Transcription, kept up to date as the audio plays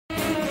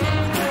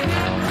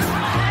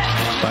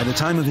By the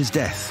time of his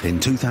death in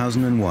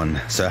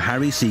 2001, Sir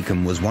Harry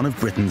Secombe was one of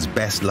Britain's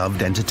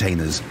best-loved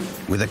entertainers,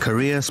 with a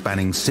career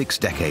spanning 6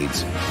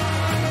 decades.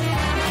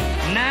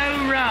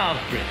 No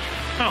raspberries.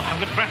 Oh, I've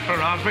got breath for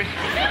raspberries.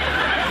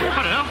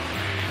 I don't know.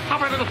 How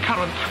about a little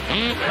currant?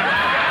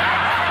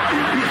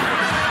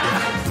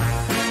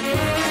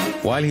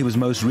 While he was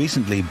most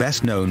recently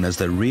best known as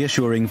the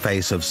reassuring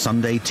face of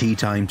Sunday Tea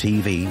Time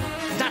TV,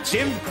 That's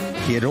him.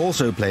 he had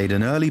also played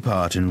an early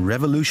part in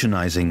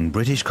revolutionising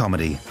British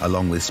comedy,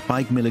 along with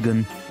Spike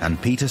Milligan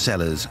and Peter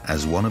Sellers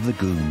as one of the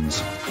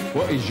goons.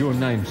 What is your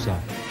name, sir?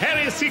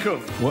 Harry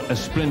Secombe. What a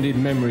splendid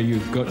memory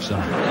you've got,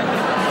 sir.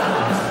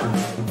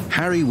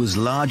 Harry was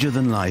larger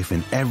than life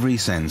in every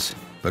sense,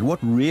 but what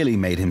really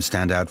made him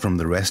stand out from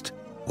the rest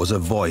was a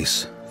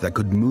voice that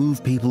could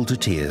move people to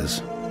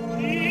tears.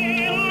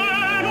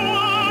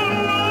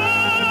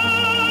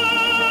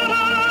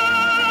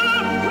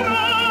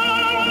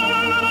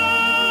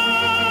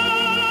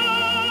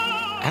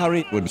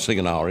 Harry would sing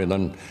an aria and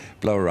then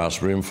blow a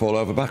raspberry and fall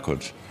over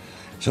backwards.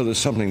 So there's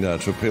something there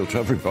to appeal to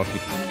everybody.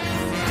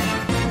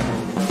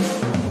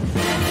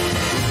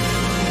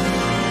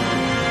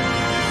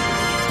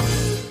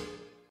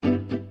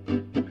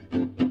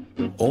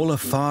 All a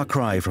far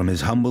cry from his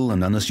humble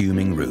and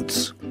unassuming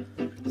roots.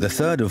 The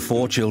third of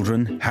 4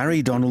 children,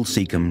 Harry Donald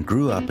Secombe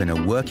grew up in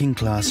a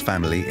working-class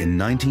family in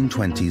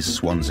 1920s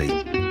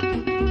Swansea.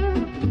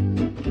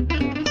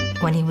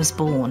 When he was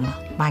born,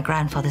 my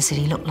grandfather said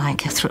he looked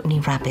like a threepenny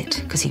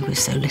rabbit because he was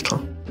so little.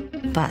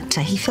 But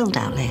he filled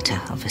out later,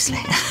 obviously.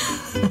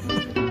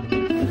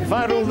 If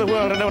I ruled the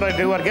world, I know what I'd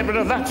do. I'd get rid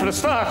of that for a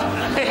start.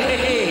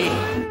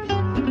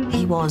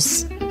 He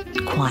was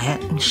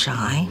quiet and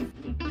shy.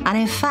 And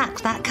in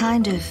fact, that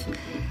kind of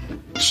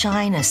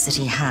shyness that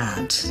he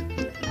had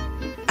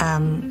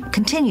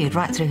continued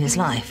right through his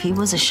life. He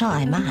was a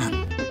shy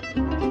man.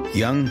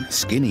 Young,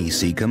 skinny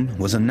Secombe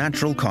was a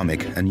natural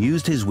comic and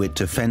used his wit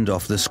to fend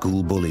off the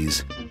school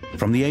bullies.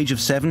 From the age of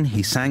 7,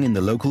 he sang in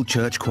the local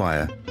church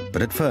choir,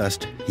 but at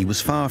first, he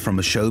was far from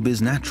a showbiz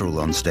natural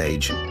on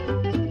stage.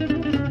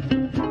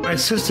 My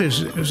sister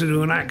used to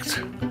do an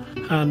act,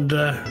 and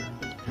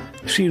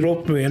she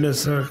roped me in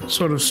as a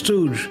sort of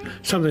stooge,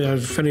 something I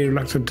was very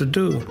reluctant to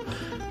do.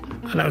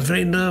 And I was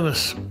very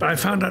nervous, but I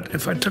found out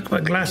if I took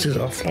my glasses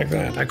off like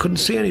that, I couldn't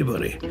see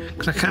anybody,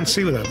 because I can't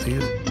see without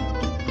these.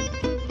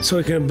 So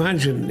you can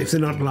imagine if they're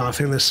not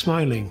laughing, they're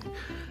smiling.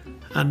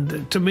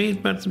 And to me,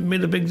 it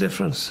made a big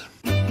difference.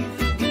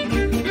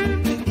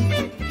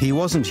 He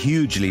wasn't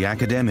hugely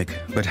academic,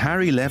 but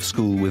Harry left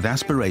school with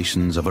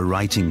aspirations of a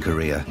writing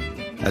career.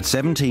 At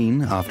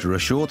 17, after a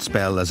short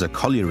spell as a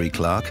colliery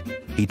clerk,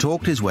 he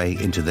talked his way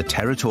into the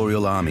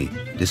Territorial Army,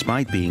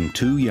 despite being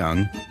too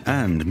young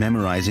and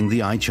memorising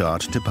the eye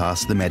chart to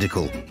pass the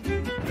medical.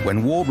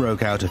 When war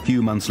broke out a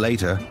few months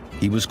later,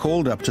 he was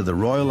called up to the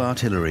Royal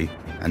Artillery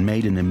and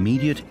made an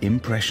immediate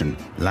impression,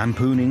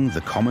 lampooning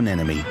the common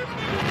enemy.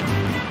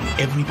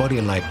 Everybody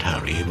liked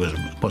Harry. He was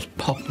the most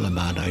popular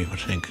man, I would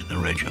think, in the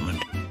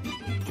regiment.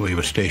 We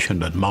were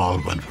stationed at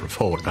Malvern for a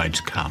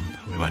fortnight's camp.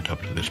 We went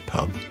up to this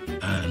pub,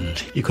 and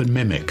he could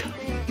mimic.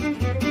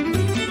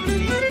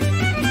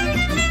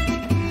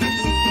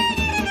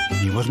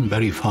 He wasn't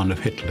very fond of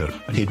Hitler.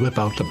 He'd whip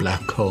out the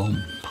black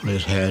comb, pull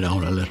his hair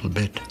down a little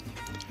bit,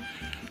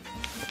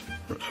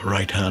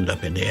 right hand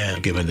up in the air,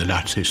 giving the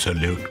Nazi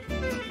salute.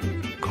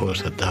 Of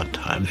course, at that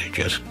time, they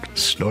just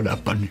stood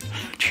up and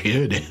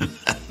cheered him.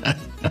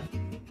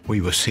 We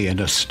were seeing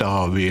a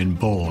star being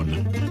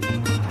born.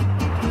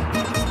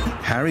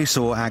 Harry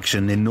saw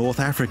action in North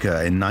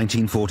Africa in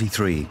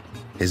 1943.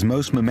 His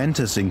most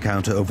momentous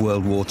encounter of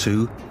World War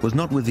II was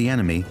not with the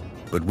enemy,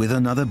 but with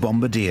another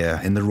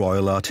bombardier in the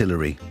Royal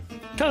Artillery.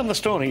 Tell them the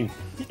story.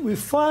 We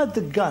fired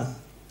the gun,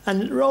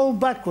 and it rolled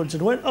backwards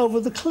and went over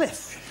the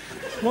cliff.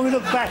 When we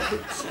looked back,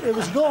 it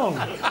was gone.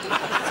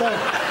 So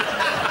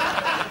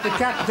the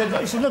captain,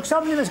 he said, look,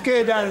 somebody must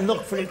go down and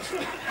look for it.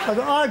 I thought,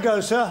 I'll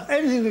go, sir.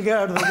 Anything to get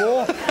out of the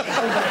war.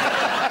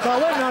 So I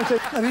went down and said,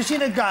 have you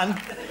seen a gun?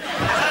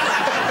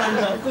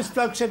 And this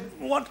bloke said,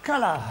 what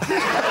colour?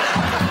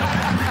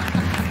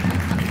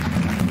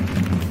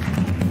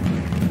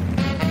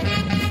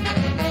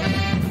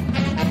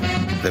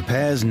 The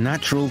pair's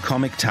natural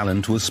comic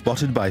talent was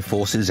spotted by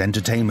Force's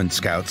entertainment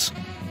scouts,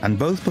 and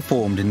both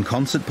performed in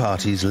concert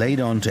parties laid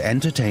on to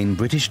entertain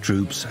British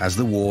troops as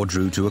the war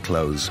drew to a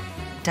close.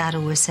 Dad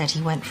always said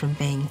he went from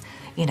being,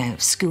 you know,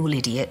 school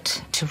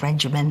idiot to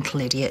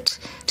regimental idiot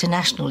to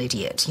national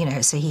idiot, you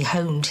know, so he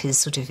honed his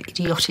sort of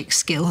idiotic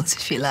skills,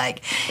 if you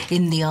like,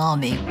 in the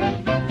army.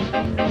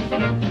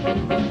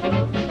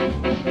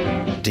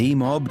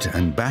 Demobbed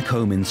and back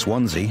home in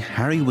Swansea,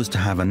 Harry was to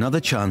have another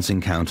chance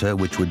encounter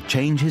which would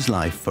change his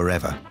life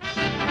forever.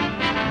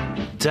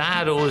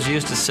 Dad always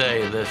used to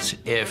say that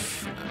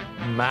if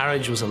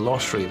marriage was a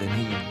lottery, then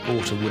he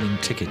bought a winning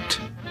ticket.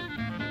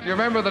 Do you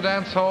remember the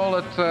dance hall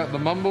at the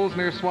Mumbles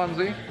near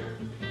Swansea?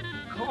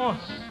 Of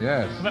course.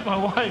 Yes. I met my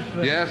wife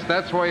there. Yes,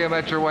 that's where you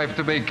met your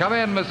wife-to-be. Come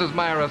in, Mrs.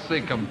 Myra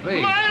Secombe,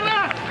 please.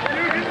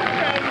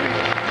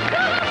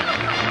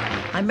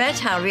 I met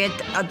Harry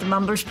at the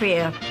Mumbles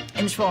Pier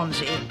in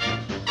Swansea.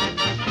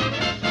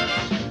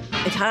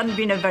 It hadn't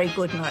been a very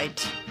good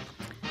night.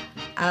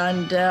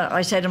 And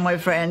I said to my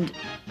friend,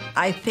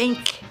 I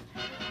think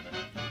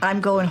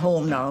I'm going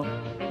home now.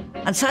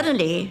 And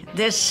suddenly,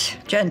 this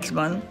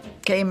gentleman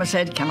came and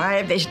said, can I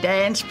have this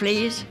dance,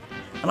 please?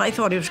 And I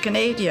thought he was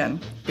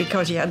Canadian,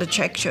 because he had a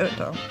check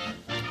shirt on.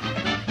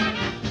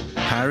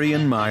 Harry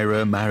and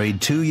Myra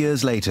married 2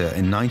 years later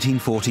in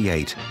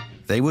 1948.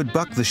 They would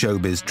buck the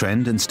showbiz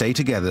trend and stay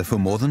together for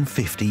more than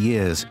 50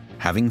 years,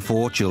 having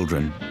 4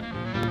 children.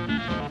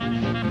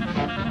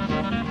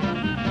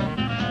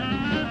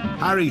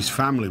 Harry's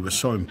family was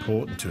so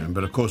important to him,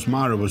 but of course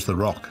Myra was the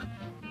rock.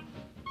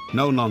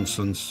 No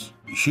nonsense.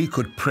 She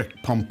could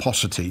prick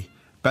pomposity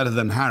better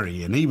than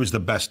Harry, and he was the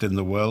best in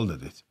the world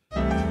at it.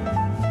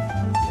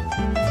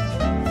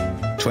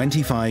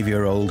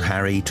 25-year-old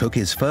Harry took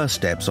his first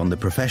steps on the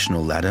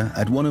professional ladder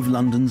at one of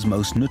London's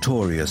most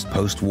notorious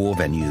post-war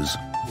venues.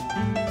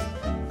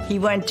 He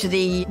went to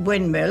the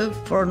Windmill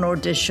for an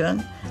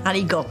audition, and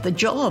he got the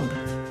job.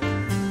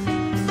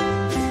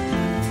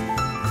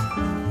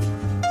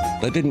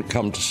 They didn't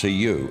come to see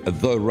you,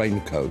 the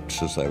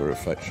Raincoats, as they were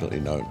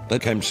affectionately known. They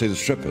came to see the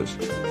strippers.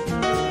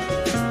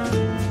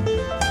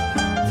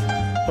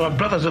 My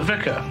brother's a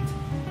vicar,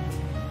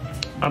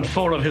 and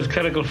 4 of his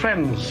clerical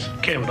friends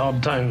came at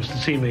odd times to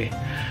see me.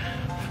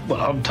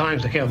 Well, odd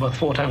times, they came about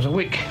 4 times a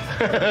week.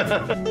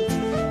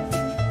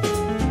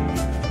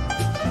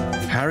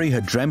 Harry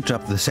had dreamt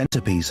up the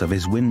centerpiece of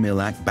his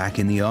windmill act back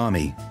in the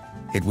army.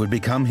 It would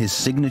become his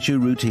signature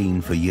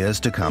routine for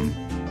years to come.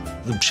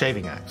 The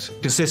shaving act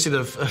consisted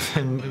of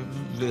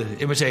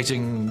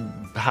imitating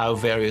how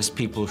various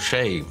people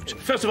shaved.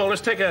 First of all,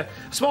 let's take a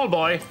small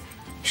boy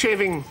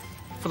shaving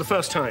for the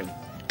first time.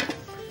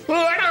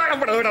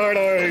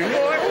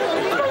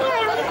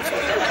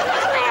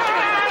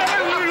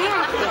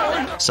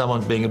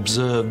 Someone being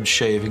observed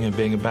shaving and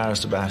being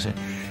embarrassed about it.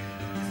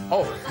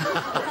 Oh.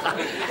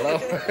 Hello.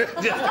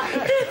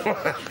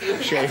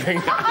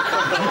 Shaving.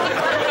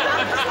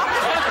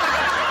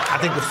 I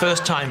think the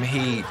first time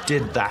he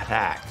did that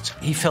act,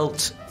 he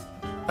felt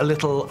a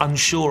little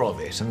unsure of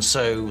it, and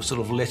so sort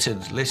of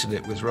littered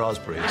it with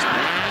raspberries.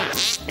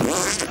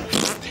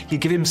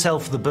 He'd give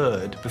himself the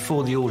bird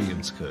before the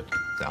audience could.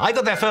 So, I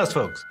got there first,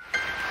 folks.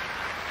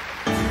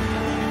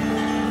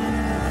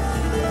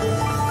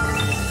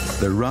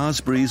 The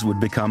raspberries would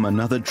become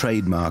another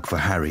trademark for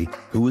Harry,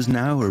 who was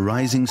now a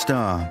rising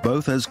star,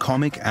 both as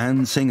comic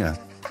and singer.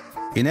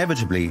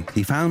 Inevitably,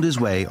 he found his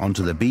way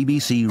onto the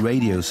BBC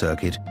radio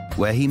circuit,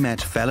 where he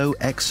met fellow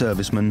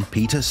ex-serviceman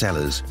Peter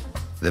Sellers.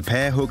 The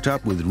pair hooked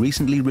up with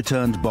recently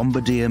returned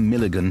bombardier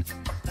Milligan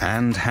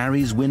and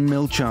Harry's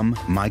windmill chum,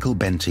 Michael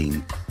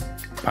Benteen.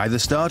 By the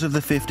start of the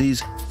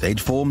 50s, they'd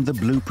formed the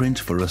blueprint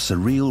for a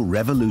surreal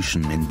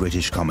revolution in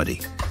British comedy.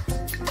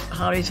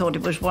 Harry thought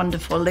it was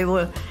wonderful. They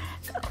were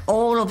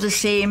all of the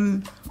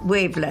same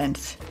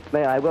wavelength.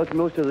 May I welcome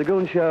you to the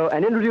Goon Show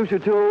and introduce you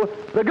to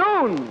the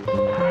Goon!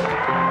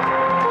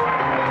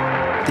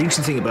 The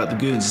interesting thing about the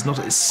Goons is not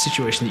a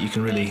situation that you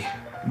can really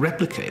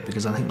replicate,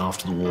 because I think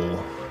after the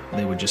war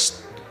they were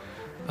just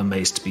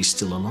amazed to be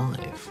still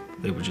alive.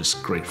 They were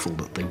just grateful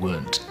that they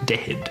weren't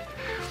dead,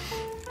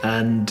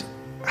 and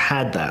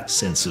had that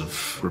sense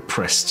of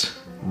repressed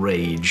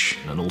rage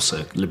and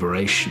also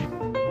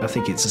liberation. I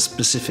think it's a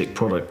specific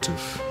product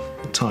of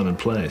time and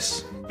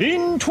place.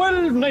 In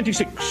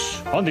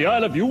 1296, on the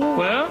Isle of Bute.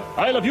 Where?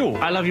 Isle of Bute.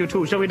 I love you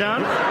too. Shall we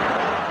dance?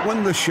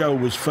 When the show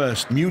was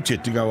first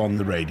muted to go on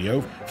the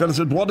radio, fellas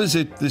said, what is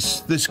it,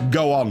 this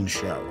go-on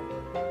show?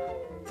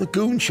 The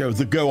Goon Show,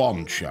 the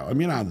go-on show. I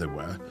mean, how they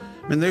were.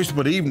 I mean, they used to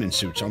put evening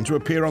suits on to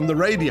appear on the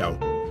radio.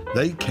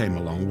 They came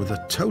along with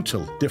a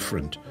total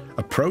different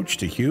approach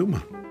to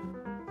humour.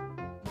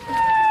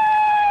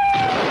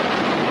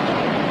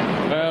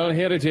 Well,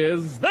 here it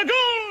is. The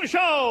Goon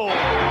Show!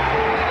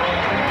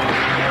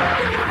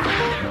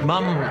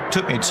 Mum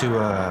took me to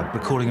a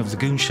recording of the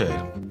Goon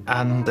Show,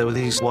 and there were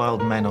these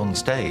wild men on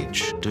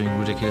stage doing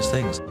ridiculous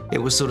things. It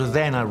was sort of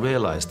then I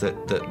realised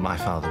that my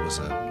father was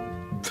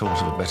for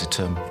want of a better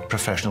term,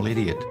 professional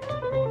idiot.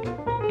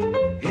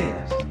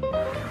 Yes.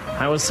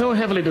 I was so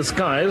heavily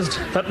disguised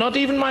that not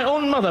even my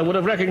own mother would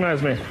have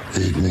recognised me.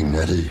 Evening,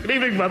 Nettie. Good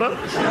evening, Mother.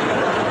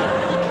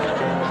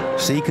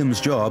 Secombe's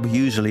job,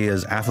 usually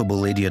as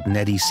affable idiot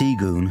Neddy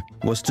Seagoon,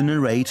 was to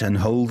narrate and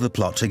hold the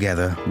plot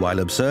together while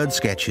absurd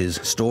sketches,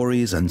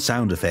 stories and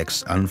sound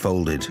effects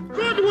unfolded.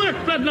 Good work,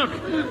 Frednock.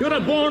 You're a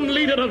born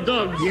leader of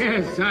dogs.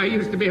 Yes, I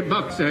used to be a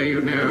boxer,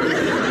 you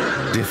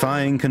know.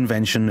 Defying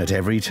convention at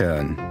every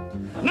turn.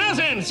 Now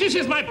then, this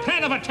is my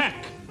plan of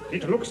attack.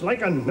 It looks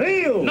like a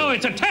nail. No,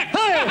 it's attack.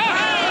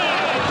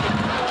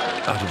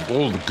 Out of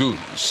all the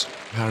goons,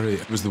 Harry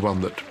was the one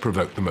that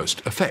provoked the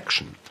most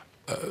affection.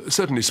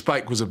 Certainly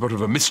Spike was a bit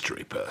of a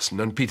mystery person,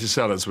 and Peter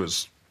Sellers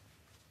was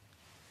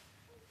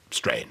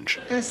strange.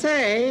 I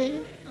say,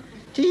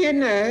 do you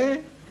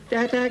know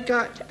that I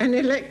got an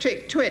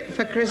electric twit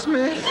for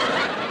Christmas?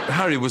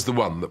 Harry was the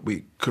one that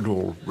we could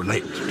all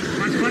relate to.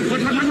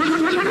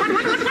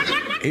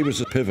 He was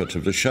the pivot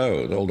of the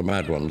show. All the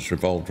mad ones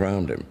revolved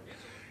around him.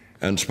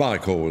 And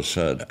Spike always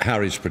said,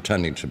 Harry's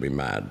pretending to be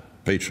mad.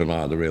 Peter and I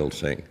are the real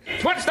thing.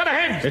 What's that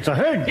ahead? It's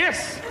ahead.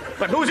 Yes,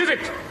 but whose is it?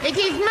 It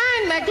is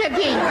mine,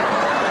 McLean.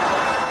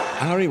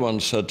 Harry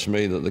once said to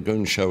me that the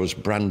Goon Show was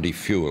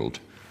brandy-fuelled.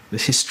 The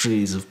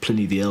histories of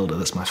Pliny the Elder,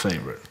 that's my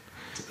favourite.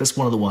 That's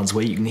one of the ones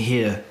where you can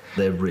hear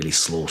they're really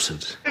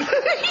slaughtered.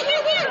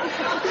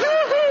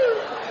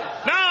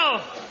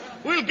 Now,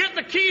 we'll get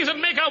the keys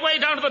and make our way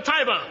down to the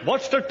Tiber.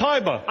 What's the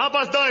Tiber?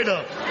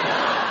 Abasdaida.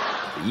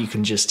 You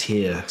can just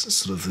hear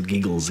sort of the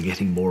giggles are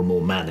getting more and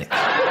more manic.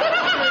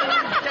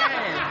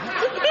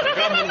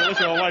 This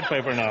is a white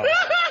paper now.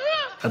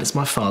 And it's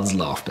my father's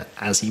laughter,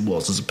 as he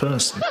was as a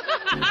person.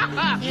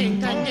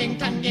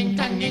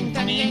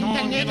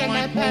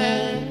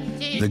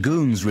 The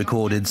Goons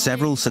recorded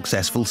several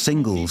successful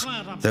singles,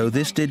 though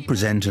this did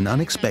present an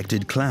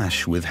unexpected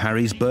clash with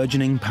Harry's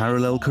burgeoning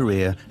parallel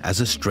career as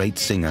a straight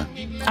singer.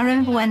 I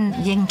remember when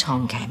Ying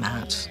Tong came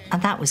out,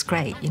 and that was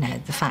great, you know,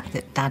 the fact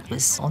that Dad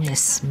was on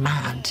this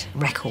mad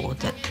record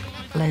that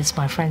loads of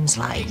my friends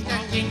liked.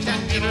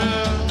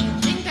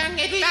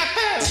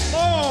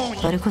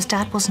 But of course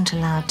Dad wasn't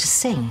allowed to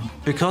sing.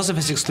 Because of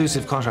his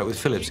exclusive contract with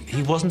Philips,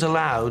 he wasn't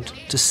allowed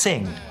to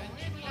sing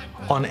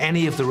on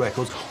any of the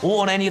records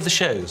or on any of the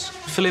shows.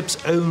 Philips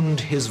owned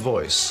his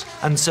voice.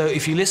 And so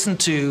if you listen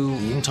to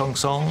the Ying Tong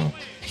song,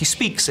 he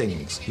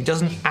sings. He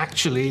doesn't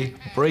actually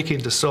break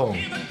into song.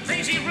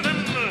 Crazy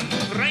rhythm,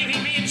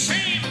 driving me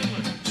insane.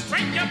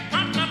 Strike your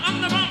partner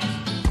on the bump.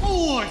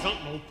 Oh, I felt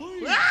no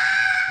pain.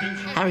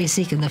 Harry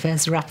Secombe, the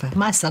first rapper.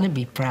 My son would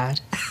be proud.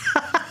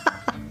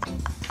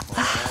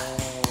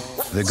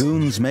 The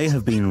Goons may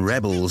have been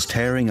rebels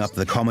tearing up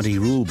the comedy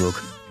rulebook,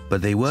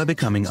 but they were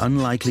becoming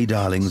unlikely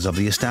darlings of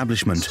the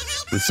establishment,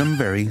 with some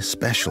very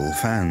special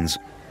fans.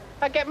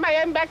 I'll get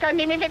my own back on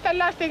him if it's the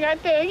last thing I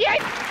do.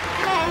 Yes!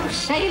 Oh,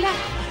 sailor.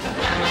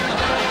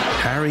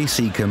 Harry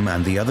Secombe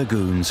and the other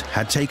Goons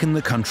had taken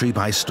the country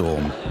by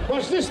storm.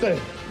 What's this then?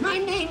 My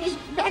name is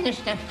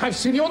Bannister. I've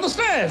seen you on the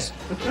stairs.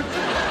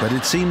 But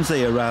it seems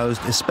they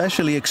aroused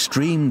especially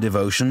extreme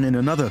devotion in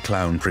another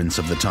clown prince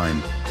of the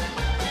time.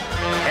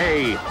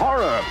 A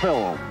horror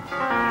film.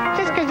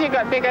 Just because you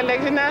got bigger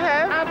legs than I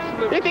have?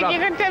 Absolutely. You think you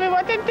can tell me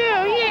what to do?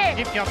 Yeah.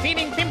 If you're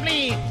feeling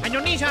pimply and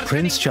your knees are...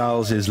 Prince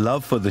Charles's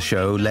love for the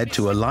show led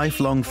to a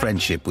lifelong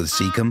friendship with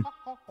Secombe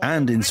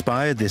and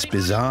inspired this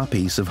bizarre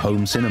piece of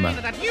home cinema.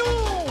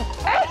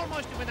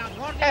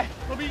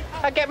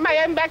 I'll get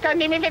my own back on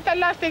him if it's the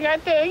last thing I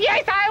do.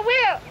 Yes, I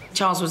will.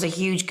 Charles was a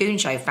huge Goon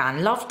Show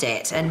fan, loved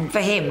it, and for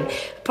him,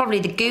 probably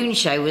the Goon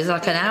Show was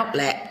like an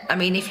outlet. I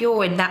mean, if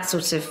you're in that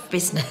sort of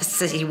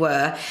business, as you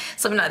were,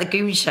 something like the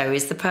Goon Show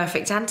is the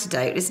perfect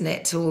antidote, isn't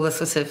it, to all the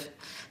sort of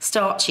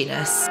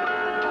starchiness.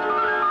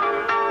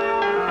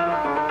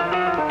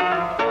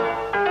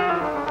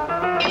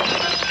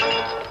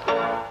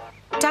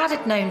 Dad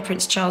had known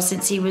Prince Charles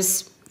since he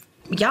was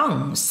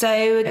young, so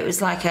it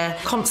was like a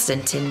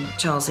constant in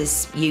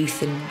Charles's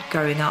youth and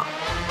growing up.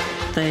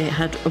 They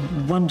had a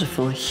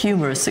wonderful,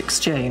 humorous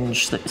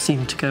exchange that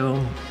seemed to go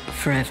on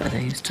forever.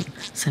 They used to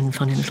send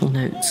funny little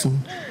notes and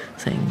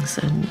things,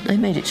 and they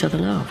made each other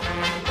laugh.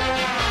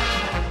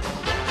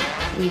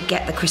 We'd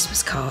get the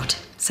Christmas card,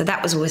 so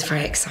that was always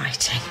very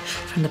exciting,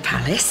 from the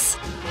palace.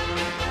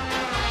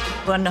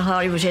 When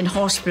Harry was in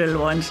hospital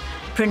once,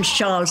 Prince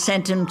Charles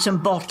sent him some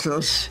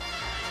bottles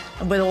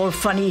with all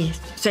funny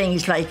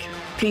things like,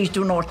 please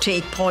do not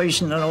take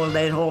poison and all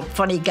that, all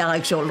funny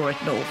gags all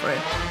written over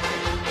it.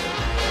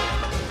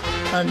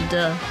 And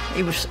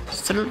he was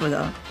thrilled with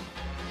that.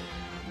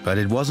 But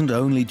it wasn't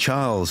only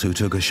Charles who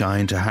took a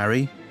shine to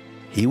Harry.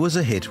 He was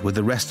a hit with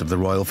the rest of the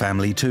royal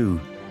family too.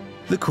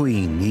 The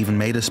Queen even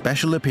made a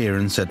special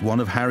appearance at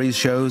one of Harry's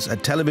shows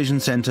at Television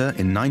Centre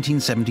in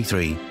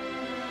 1973.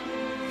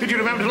 Did you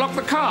remember to lock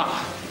the car?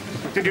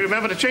 Did you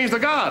remember to change the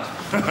guard?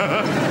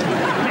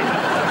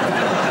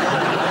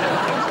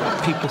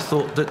 People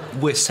thought that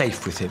we're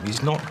safe with him.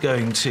 He's not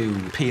going to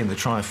pee in the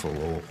trifle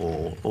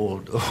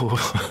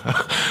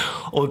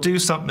or do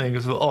something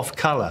off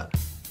colour.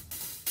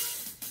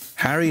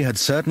 Harry had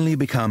certainly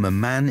become a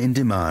man in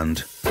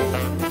demand.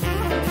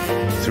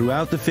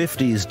 Throughout the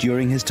 50s,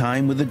 during his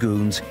time with the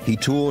Goons, he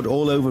toured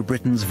all over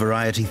Britain's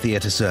variety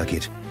theatre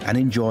circuit and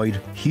enjoyed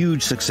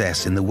huge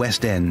success in the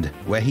West End,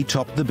 where he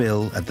topped the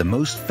bill at the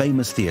most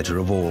famous theatre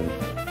of all.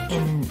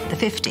 In the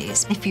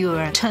 50s, if you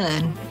were a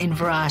turn in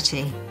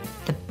variety,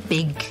 the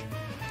big,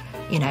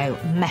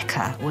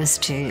 mecca was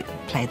to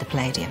play the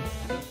Palladium.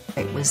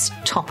 It was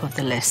top of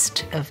the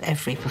list of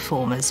every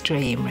performer's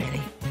dream,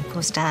 really. Of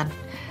course, Dad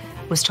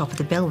was top of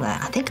the bill there,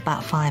 I think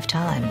about 5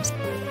 times.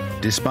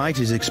 Despite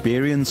his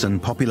experience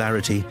and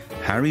popularity,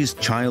 Harry's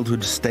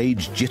childhood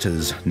stage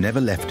jitters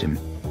never left him.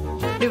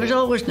 He was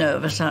always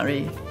nervous,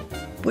 Harry.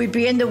 We'd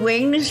be in the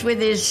wings with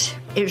his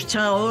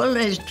towel,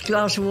 his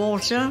glass of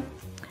water,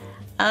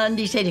 and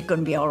he said it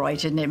couldn't be all right,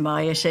 didn't it, Ma?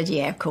 I said,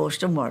 yeah, of course,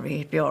 don't worry,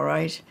 it'd be all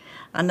right.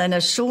 And then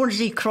as soon as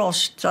he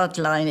crossed that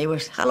line, he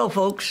was, hello,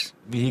 folks.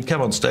 He'd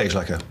come on stage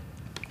like a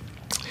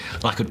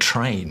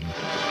train.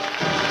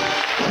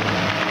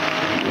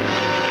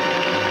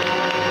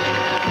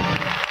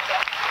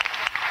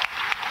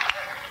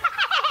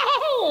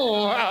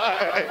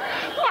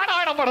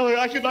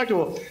 I should like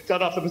to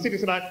start off the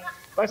proceedings tonight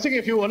by singing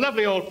a few a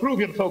lovely old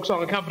Peruvian folk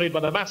song accompanied by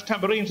the massed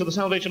tambourines of the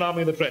Salvation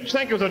Army and the French.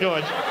 Thank you, Sir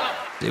George.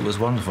 It was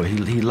wonderful.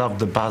 He loved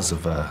the buzz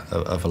of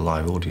a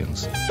live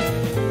audience.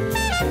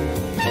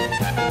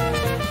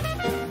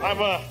 I'm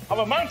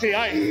a Mountie.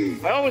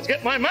 I always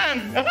get my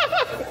man.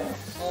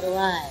 So do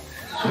I.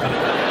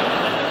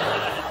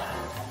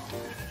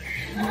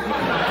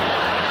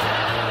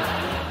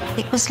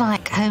 It was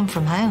like home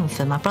from home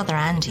for my brother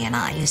Andy and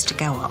I. Used to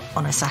go up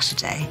on a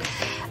Saturday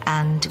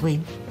and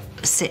we'd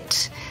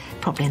sit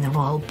probably in the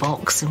Royal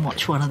Box and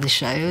watch one of the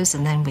shows,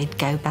 and then we'd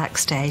go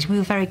backstage. We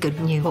were very good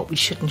and knew what we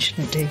should and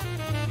shouldn't do.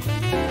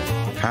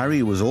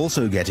 Harry was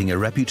also getting a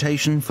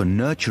reputation for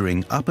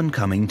nurturing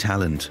up-and-coming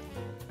talent.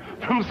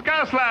 From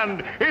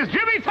Scousland is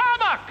Jimmy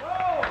Tarbuck.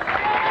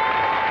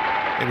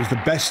 It was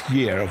the best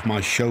year of my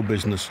show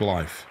business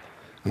life,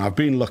 and I've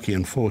been lucky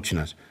and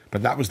fortunate,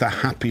 but that was the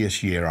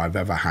happiest year I've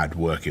ever had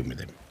working with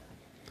him.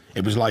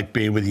 It was like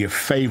being with your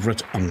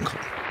favourite uncle.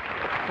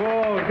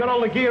 Oh, you've got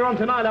all the gear on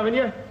tonight, haven't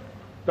you?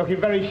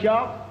 Looking very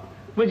sharp.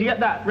 Where'd you get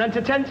that? Rent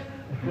a tent?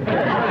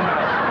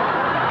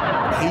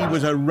 He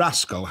was a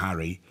rascal,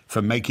 Harry,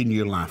 for making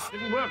you laugh.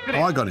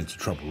 I got into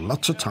trouble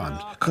lots of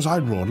times because I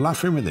roared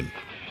laughing with him.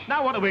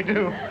 Now what do we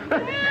do?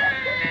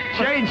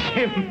 Change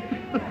him.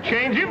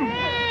 Change him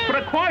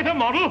for quite a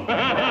model.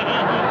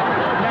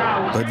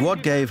 But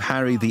what gave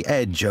Harry the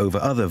edge over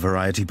other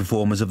variety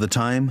performers of the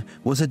time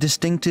was a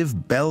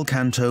distinctive bel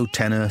canto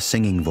tenor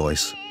singing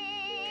voice.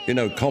 You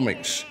know,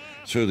 comics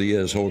through the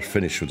years always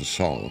finished with a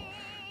song,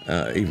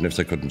 even if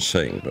they couldn't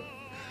sing. But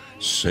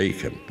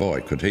Secombe,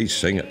 boy, could he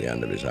sing at the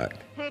end of his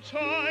act.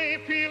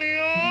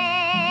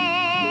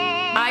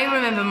 I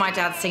remember my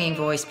dad's singing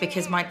voice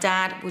because my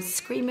dad would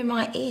scream in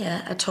my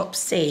ear a top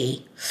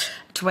C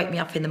to wake me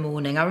up in the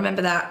morning. I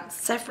remember that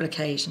several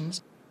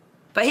occasions.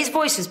 But his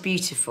voice was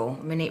beautiful.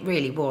 I mean, it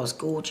really was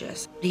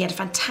gorgeous. He had a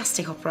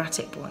fantastic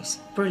operatic voice.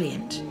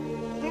 Brilliant.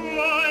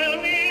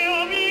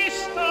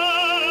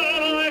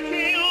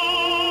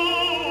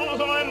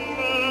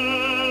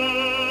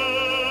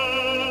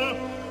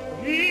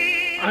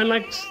 I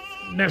liked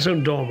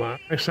Nessun Dorma.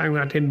 I sang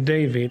that in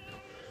Davy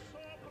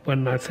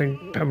when I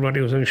think everybody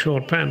was in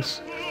short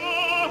pants.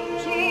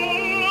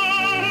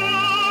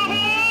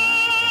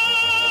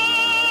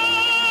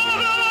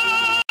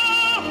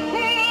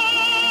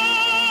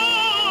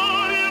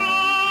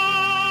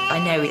 I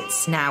know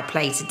it's now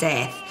played to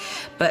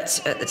death,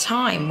 but at the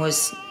time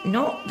was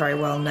not very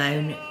well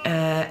known,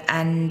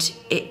 and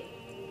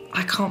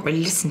I can't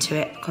really listen to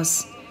it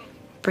because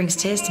it brings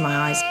tears to my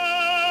eyes.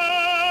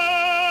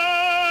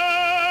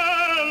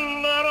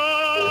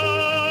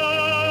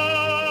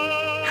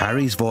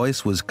 Harry's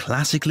voice was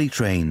classically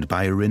trained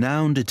by a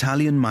renowned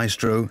Italian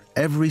maestro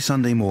every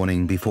Sunday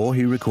morning before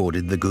he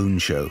recorded The Goon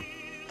Show.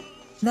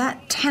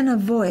 That tenor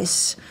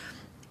voice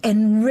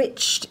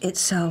enriched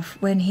itself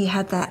when he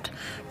had that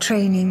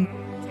training.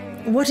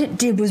 What it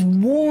did was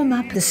warm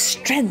up the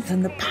strength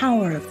and the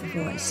power of the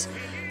voice.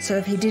 So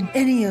if he did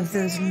any of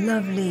those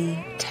lovely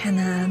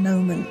tenor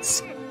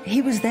moments,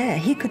 he was there,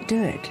 he could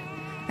do it,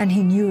 and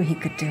he knew he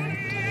could do it.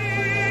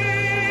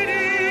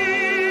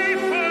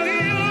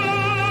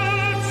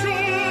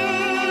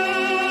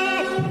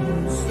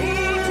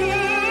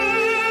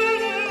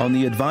 On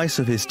the advice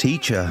of his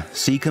teacher,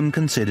 Secombe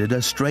considered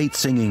a straight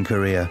singing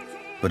career,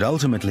 but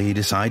ultimately he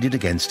decided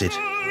against it.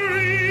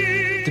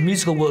 The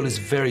musical world is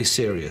very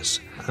serious,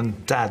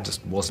 and Dad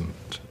just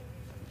wasn't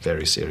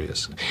very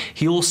serious.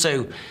 He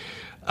also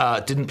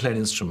didn't play an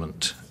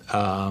instrument,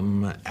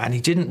 and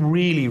he didn't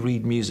really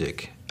read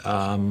music.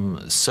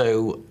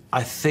 So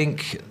I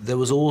think there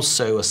was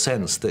also a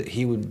sense that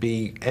he would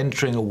be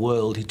entering a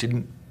world he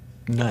didn't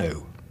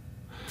know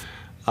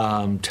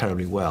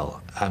terribly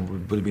well, and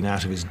would have been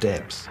out of his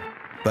depth.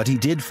 But he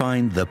did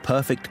find the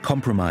perfect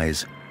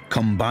compromise,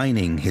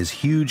 combining his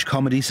huge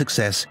comedy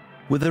success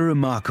with a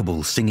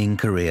remarkable singing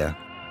career.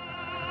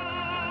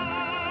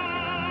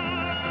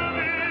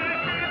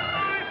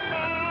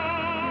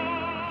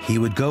 He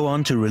would go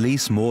on to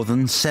release more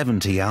than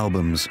 70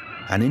 albums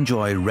and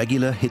enjoy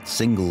regular hit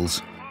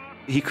singles.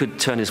 He could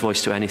turn his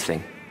voice to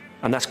anything.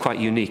 And that's quite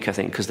unique, I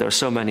think, because there are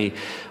so many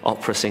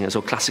opera singers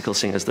or classical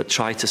singers that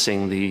try to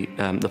sing the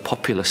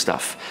popular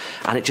stuff,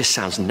 and it just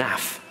sounds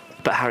naff.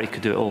 But Harry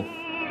could do it all.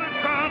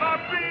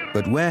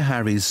 But where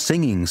Harry's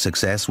singing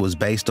success was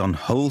based on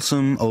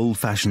wholesome,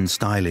 old-fashioned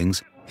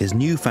stylings, his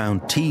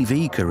newfound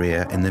TV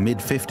career in the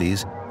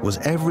mid-50s was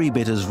every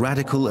bit as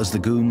radical as the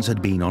Goons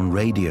had been on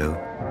radio.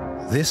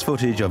 This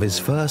footage of his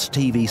first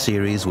TV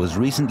series was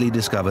recently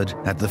discovered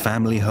at the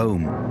family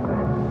home.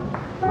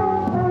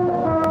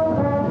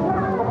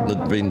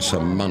 There'd been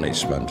some money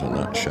spent on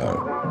that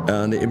show,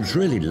 and it was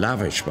really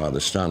lavish by the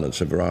standards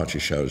of variety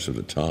shows of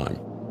the time.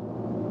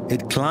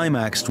 It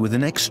climaxed with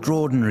an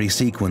extraordinary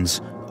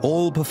sequence,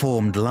 all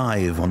performed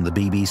live on the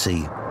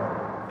BBC.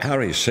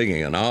 Harry's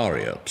singing an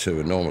aria to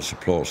enormous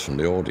applause from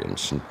the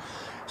audience, and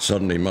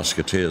suddenly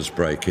musketeers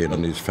break in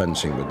and he's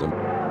fencing with them.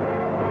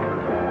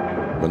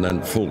 And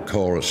then full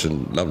chorus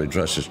and lovely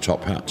dresses,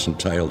 top hats and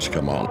tails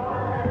come on.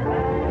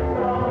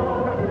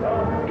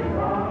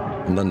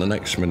 And then the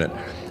next minute,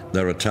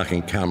 they're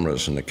attacking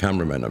cameras and the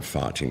cameramen are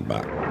fighting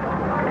back.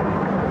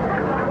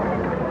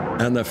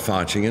 And they're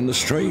fighting in the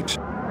street.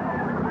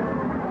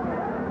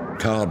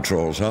 Car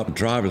draws up,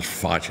 drivers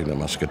fighting the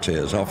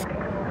musketeers off.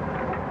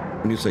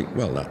 And you think,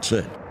 well, that's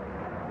it.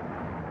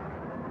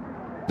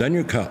 Then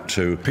you cut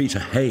to Peter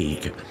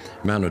Haig,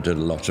 a man who did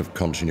a lot of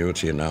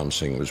continuity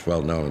announcing, was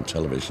well known on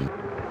television.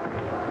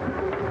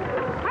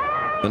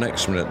 The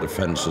next minute, the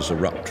fences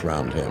erupt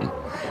around him.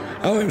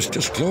 Oh, it was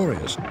just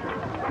glorious.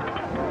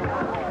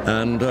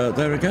 And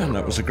there again,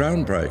 that was a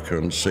groundbreaker,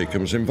 and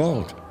Secombe's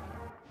involved.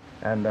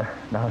 And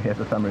now here's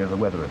a summary of the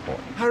weather report.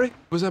 Harry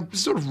was a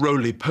sort of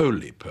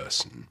roly-poly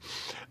person,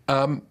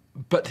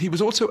 but he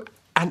was also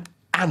an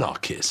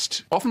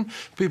anarchist. Often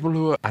people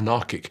who are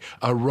anarchic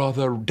are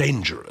rather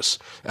dangerous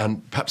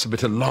and perhaps a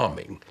bit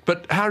alarming.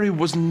 But Harry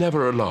was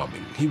never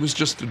alarming. He was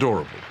just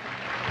adorable.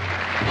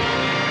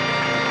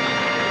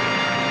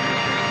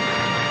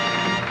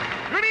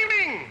 Good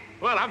evening!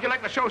 Well, how'd you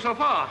like the show so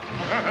far?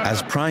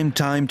 As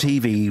prime-time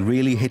TV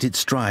really hit its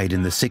stride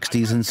in the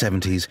 60s and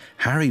 70s,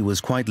 Harry was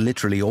quite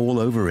literally all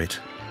over it.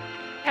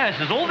 Yes,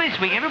 there's all this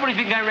week. Everybody's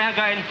been going around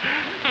going...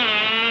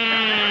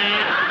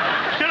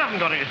 Still haven't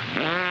got it.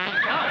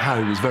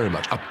 Harry was very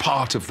much a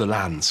part of the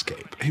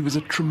landscape. He was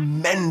a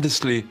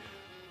tremendously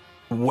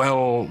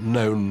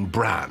well-known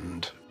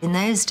brand. In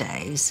those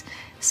days,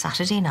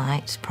 Saturday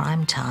night,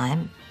 prime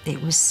time,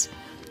 it was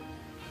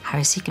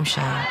Harry Secombe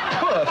Show.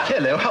 Poor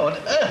fellow, how on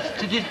earth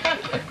did it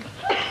happen?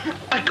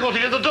 I caught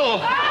him at the door.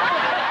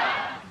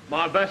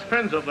 My best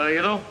friend's up there,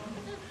 you know.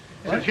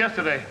 Since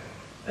yesterday.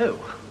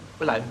 Oh,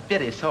 well, I'm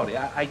very sorry.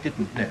 I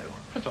didn't know.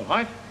 That's all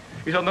right.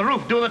 He's on the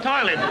roof doing the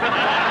tiling.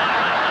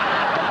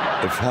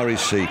 If Harry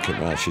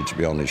Secombe asked you to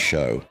be on his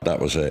show, that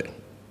was it.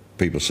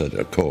 People said,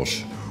 of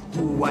course.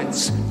 Who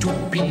wants to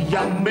be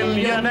a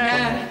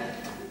millionaire?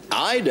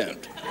 I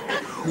don't.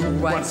 Who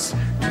wants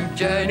to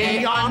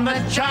journey on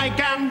a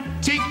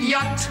gigantic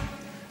yacht?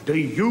 Do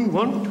you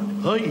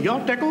want a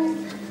yacht, Echo?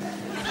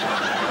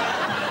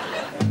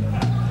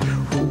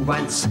 Who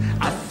wants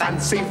a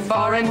fancy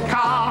foreign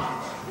car?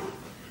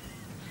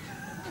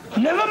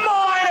 Never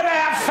mind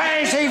about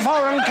fancy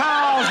foreign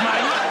cars,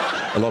 mate.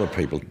 A lot of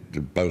people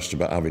boast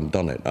about having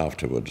done it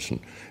afterwards and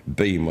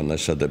beam when they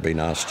said they'd been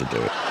asked to do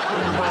it.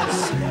 Who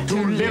wants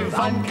to live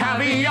on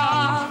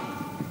caviar?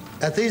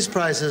 At these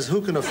prices,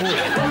 who can afford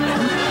it?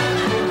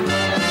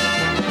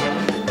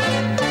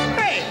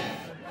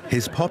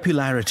 His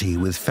popularity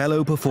with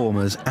fellow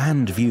performers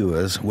and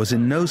viewers was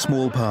in no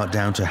small part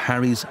down to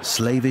Harry's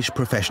slavish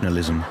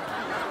professionalism.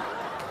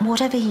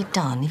 Whatever he'd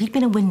done, if he'd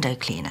been a window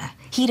cleaner,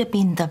 he'd have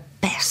been the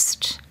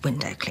best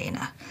window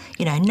cleaner.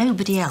 You know,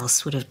 nobody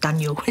else would have done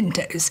your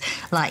windows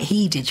like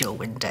he did your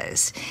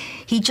windows.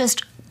 He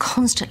just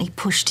constantly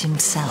pushed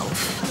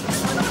himself.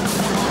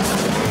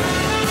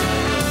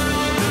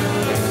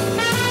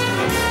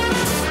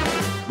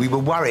 We were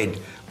worried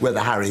whether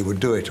Harry would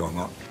do it or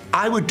not.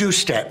 I would do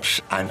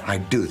steps, and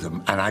I'd do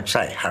them, and I'd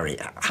say, Harry,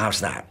 how's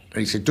that? And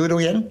he said, do it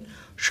again?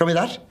 Show me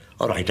that?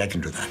 All right, I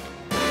can do that.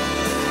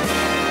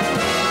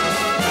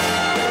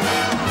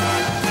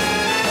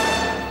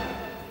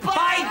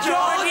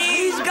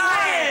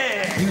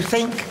 You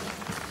think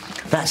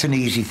that's an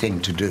easy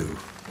thing to do?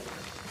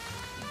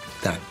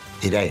 That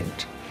it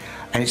ain't.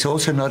 And it's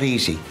also not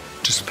easy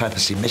to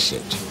purposely miss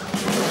it.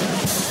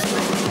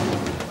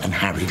 And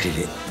Harry did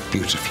it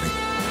beautifully.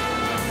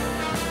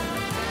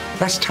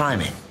 That's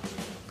timing.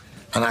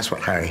 And that's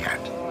what Harry had.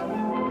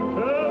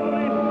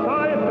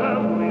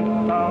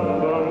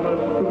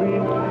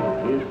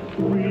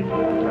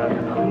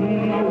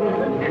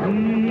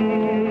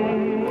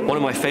 One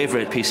of my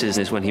favourite pieces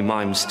is when he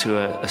mimes to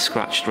a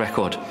scratched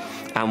record.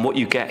 And what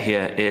you get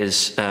here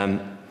is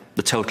the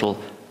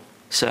total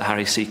Sir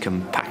Harry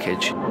Secombe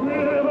package.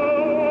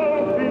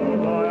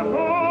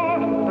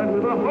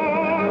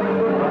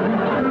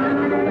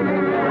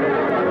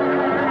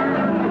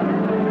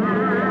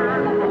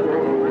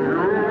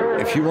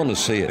 If you want to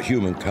see a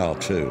human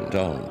cartoon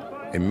done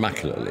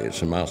immaculately,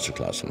 it's a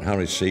masterclass. And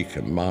Harry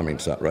Secombe miming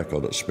to that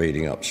record at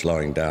speeding up,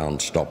 slowing down,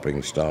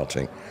 stopping,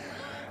 starting.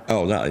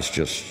 Oh, that is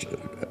just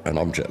an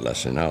object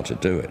lesson how to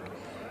do it.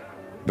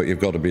 But you've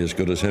got to be as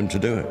good as him to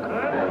do it.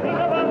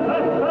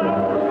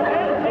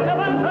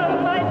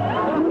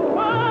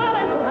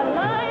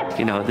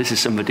 You know, this is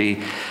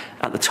somebody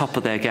at the top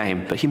of their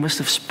game, but he must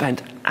have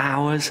spent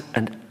hours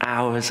and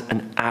hours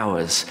and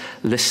hours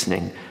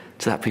listening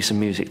to that piece of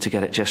music to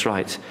get it just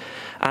right.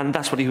 And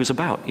that's what he was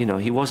about, you know.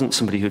 He wasn't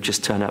somebody who'd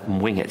just turn up and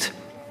wing it.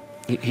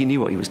 He knew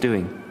what he was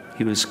doing.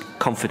 He was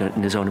confident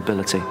in his own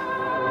ability.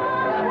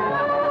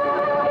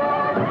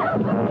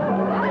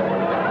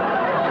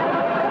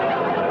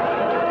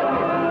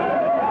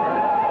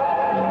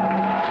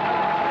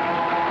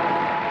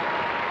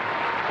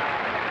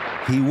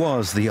 He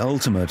was the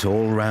ultimate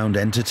all-round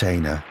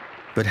entertainer,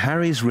 but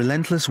Harry's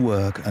relentless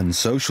work and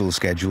social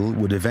schedule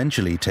would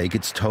eventually take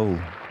its toll.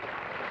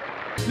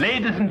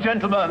 Ladies and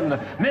gentlemen,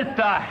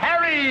 Mr.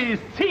 Harry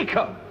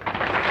Secombe.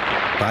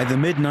 By the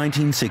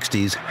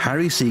mid-1960s,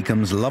 Harry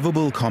Secombe's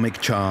lovable comic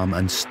charm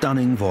and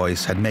stunning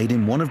voice had made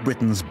him one of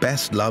Britain's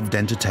best-loved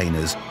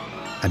entertainers,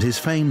 and his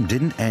fame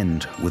didn't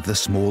end with the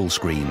small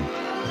screen.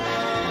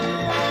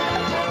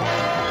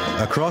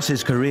 Across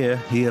his career,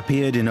 he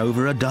appeared in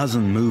over a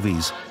dozen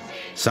movies,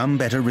 some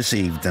better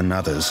received than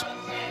others.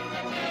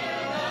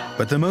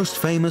 But the most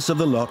famous of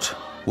the lot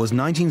was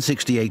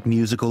 1968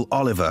 musical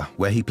Oliver,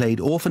 where he played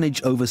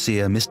orphanage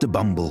overseer Mr.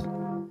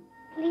 Bumble.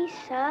 Please,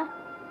 sir,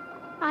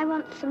 I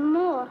want some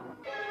more.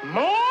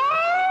 More?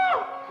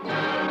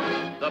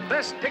 The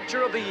best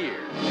picture of the year,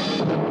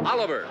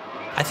 Oliver.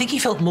 I think he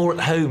felt more at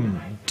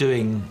home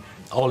doing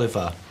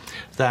Oliver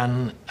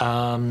than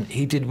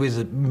he did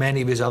with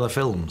many of his other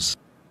films.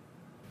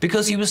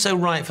 Because he was so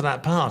right for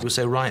that part. He was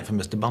so right for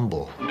Mr.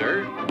 Bumble.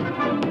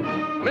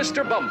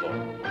 Mr. Bumble.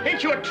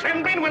 Ain't you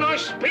trembling when I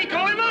speak,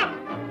 Oliver?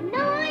 No,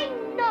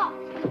 I'm not.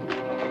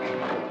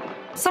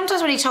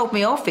 Sometimes when he told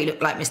me off, he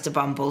looked like Mr.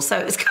 Bumble, so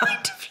it was kind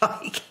of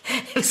like,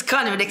 it was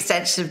kind of an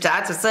extension of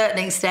Dad to a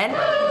certain extent.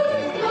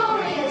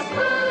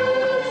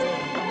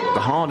 The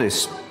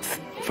hardest,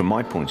 from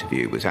my point of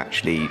view, was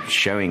actually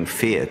showing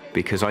fear,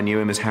 because I knew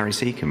him as Harry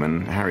Secombe,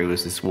 and Harry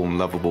was this warm,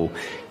 lovable,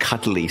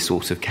 cuddly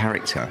sort of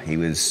character. He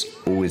was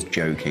always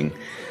joking,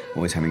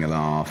 always having a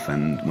laugh,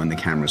 and when the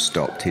camera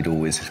stopped, he'd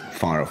always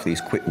fire off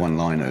these quick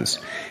one-liners.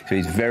 So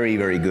he's very,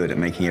 very good at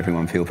making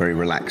everyone feel very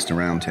relaxed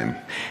around him.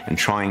 And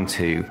trying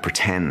to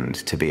pretend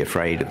to be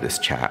afraid of this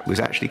chap was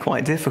actually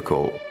quite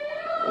difficult.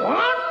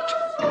 What?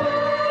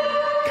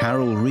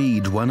 Carol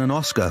Reed won an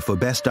Oscar for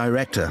Best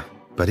Director,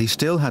 but he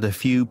still had a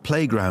few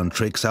playground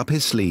tricks up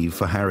his sleeve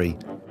for Harry.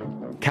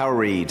 Carol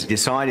Reed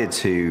decided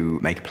to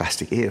make a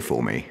plastic ear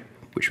for me,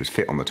 which was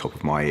fit on the top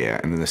of my ear,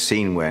 and then the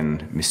scene when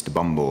Mr.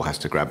 Bumble has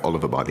to grab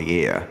Oliver by the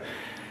ear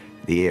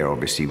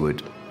obviously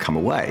would come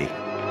away.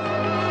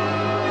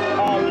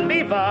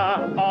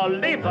 Oliver,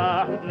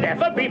 Oliver,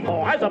 never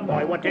before has a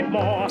boy wanted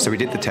more. So we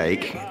did the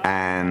take,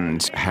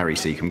 and Harry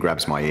Secombe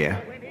grabs my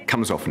ear,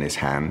 comes off in his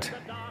hand.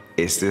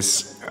 It's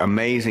this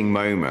amazing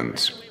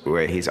moment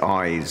where his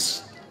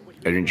eyes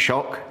are in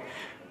shock,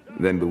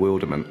 then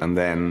bewilderment, and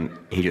then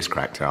he just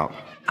cracked up.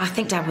 I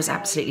think Dad was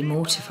absolutely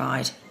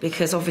mortified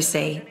because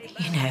obviously,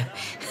 you know,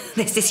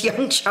 there's this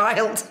young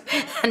child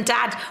and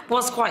Dad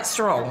was quite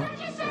strong.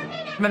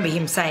 I remember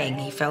him saying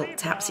he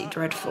felt absolutely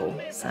dreadful,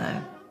 so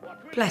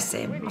bless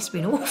him, it must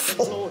have been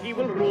awful. So he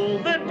will rule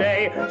the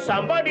day,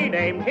 somebody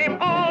named him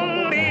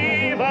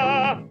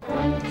Oliver.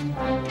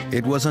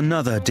 It was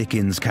another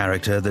Dickens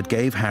character that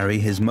gave Harry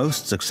his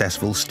most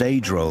successful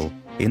stage role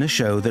in a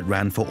show that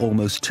ran for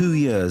almost 2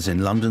 years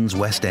in London's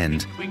West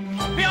End.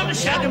 Beyond a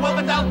shadow of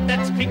a doubt,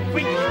 that's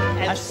Pickwick.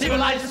 As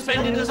civilized and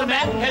splendid as a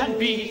man can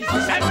be.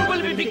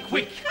 Samuel will be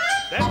quick.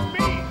 That's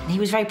me. He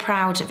was very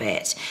proud of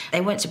it.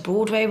 They went to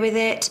Broadway with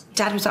it.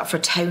 Dad was up for a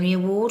Tony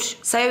Award.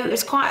 So it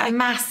was quite a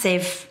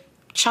massive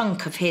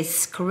chunk of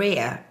his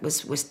career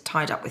was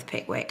tied up with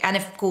Pickwick. And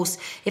of course,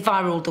 If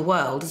I Ruled the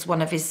World is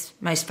one of his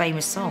most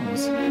famous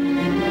songs.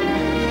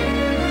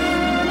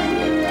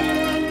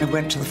 I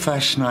went to the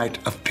first night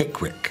of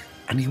Pickwick,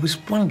 and he was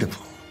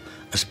wonderful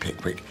as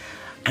Pickwick.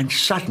 And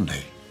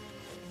suddenly,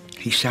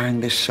 he sang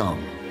this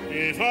song.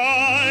 If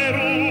I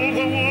ruled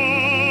the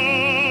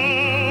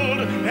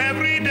world,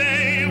 every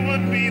day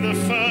would be the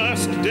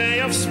first day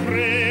of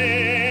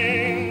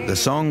spring. The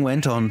song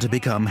went on to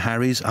become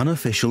Harry's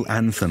unofficial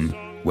anthem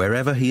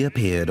wherever he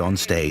appeared on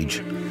stage.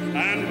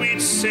 And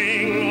we'd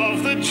sing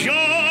of the joy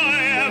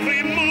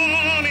every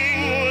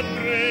morning would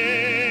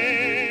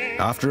bring.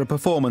 After a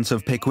performance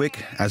of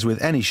Pickwick, as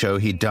with any show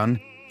he'd done,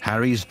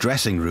 Harry's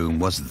dressing room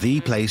was the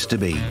place to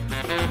be.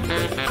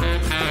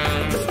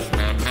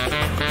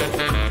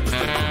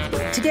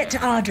 To get to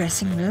our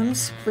dressing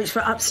rooms, which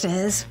were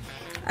upstairs,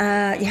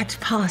 you had to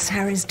pass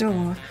Harry's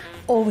door,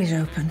 always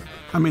open.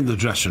 I mean, the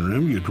dressing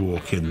room, you'd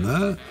walk in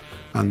there,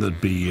 and there'd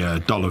be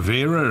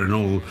D'Oliveira and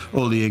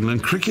all the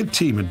England cricket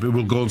team, and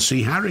we'll go and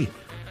see Harry.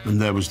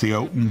 And there was the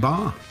open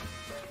bar.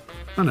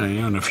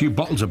 And a few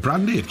bottles of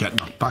brandy would get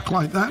knocked back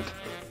like that.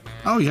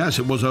 Oh, yes,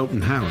 it was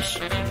open house.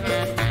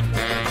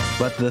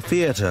 But the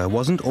theatre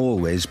wasn't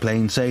always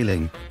plain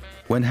sailing.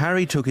 When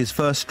Harry took his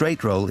first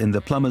straight role in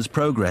The Plumber's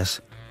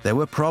Progress, there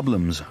were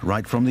problems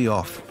right from the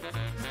off.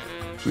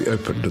 We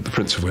opened at the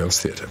Prince of Wales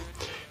Theatre,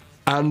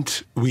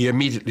 and we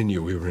immediately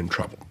knew we were in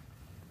trouble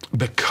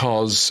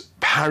because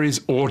Harry's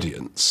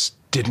audience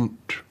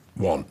didn't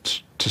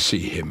want to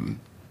see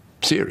him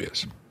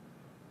serious.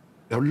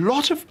 There were a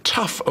lot of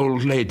tough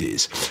old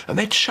ladies, and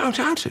they'd shout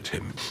out at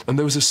him. And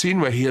there was a scene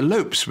where he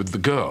elopes with the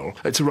girl.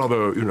 It's a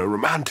rather,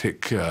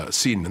 romantic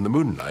scene in the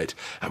moonlight.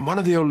 And one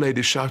of the old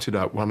ladies shouted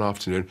out one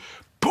afternoon,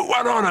 "Put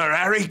one on her,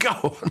 Harry, go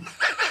on."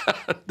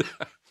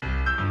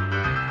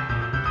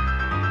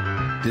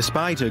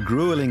 Despite a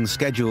grueling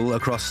schedule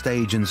across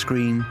stage and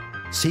screen,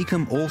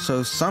 Secombe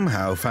also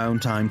somehow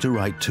found time to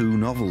write 2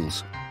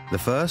 novels. The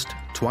first,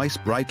 Twice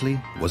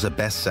Brightly, was a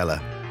bestseller.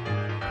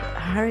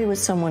 Harry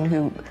was someone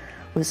who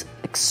was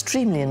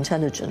extremely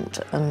intelligent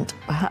and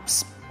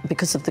perhaps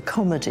because of the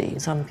comedy.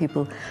 Some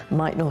people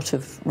might not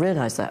have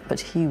realised that, but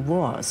he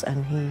was,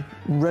 and he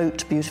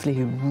wrote beautifully,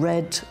 he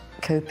read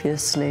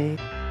copiously.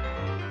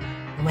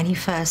 When he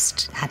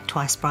first had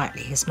Twice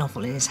Brightly, his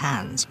novel, in his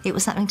hands, it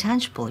was something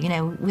tangible, you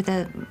know, with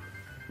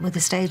a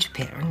stage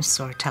appearance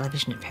or a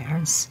television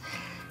appearance,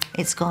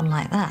 it's gone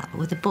like that. But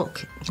with a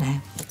book, you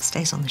know, it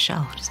stays on the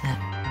shelf, doesn't it?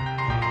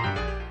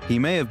 He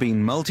may have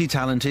been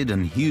multi-talented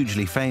and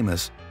hugely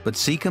famous, but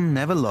Secombe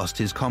never lost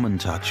his common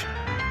touch.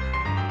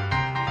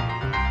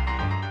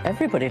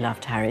 Everybody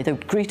loved Harry. They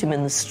would greet him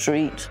in the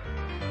street.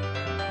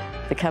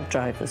 The cab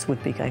drivers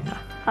would be going,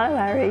 "Hello,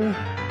 Harry."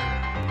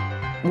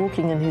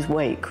 Walking in his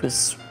wake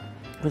was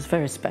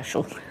very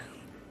special.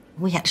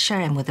 We had to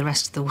share him with the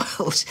rest of the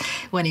world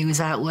when he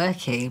was out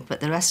working, but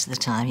the rest of the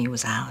time he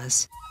was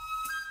ours.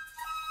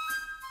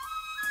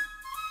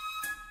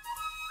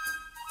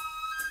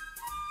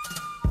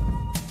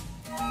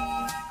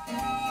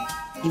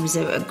 He was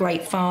a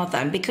great father,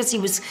 and because he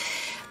was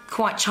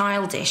quite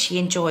childish, he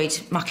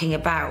enjoyed mucking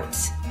about.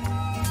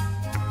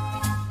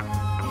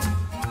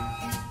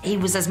 He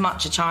was as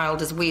much a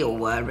child as we all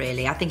were,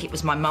 really. I think it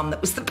was my mum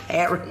that was the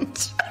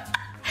parent.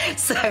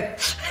 So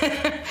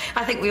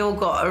I think we all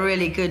got a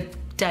really good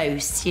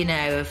dose, you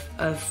know,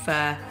 of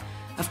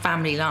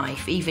family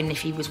life, even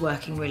if he was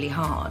working really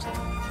hard.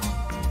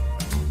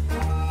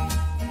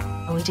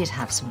 We did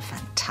have some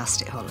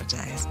fantastic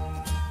holidays.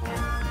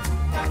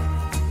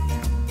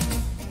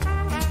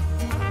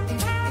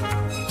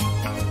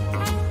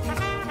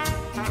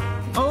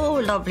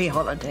 Oh, lovely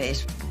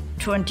holidays.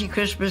 20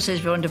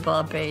 Christmases we went to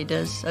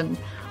Barbados, and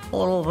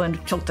all over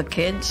and took the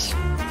kids.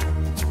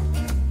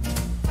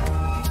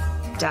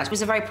 Dad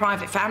was a very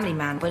private family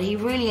man, but he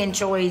really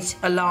enjoyed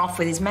a laugh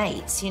with his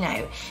mates, you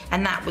know,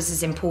 and that was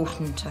as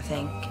important, I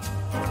think.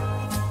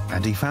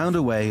 And he found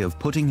a way of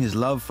putting his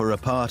love for a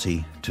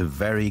party to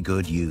very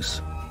good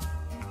use.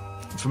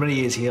 For many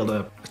years he held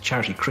a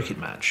charity cricket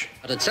match.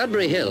 But at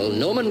Sudbury Hill,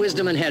 Norman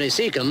Wisdom and Harry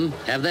Secombe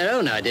have their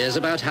own ideas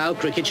about how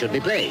cricket should be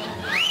played.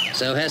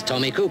 So has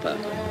Tommy Cooper.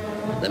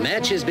 The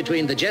match is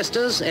between the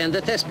Jesters and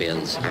the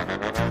Thespians.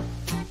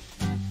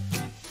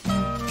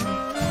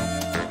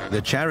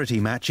 The charity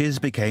matches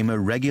became a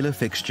regular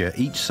fixture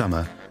each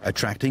summer,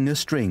 attracting a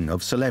string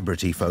of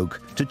celebrity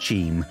folk to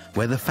Cheam,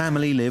 where the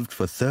family lived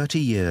for 30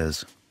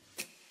 years.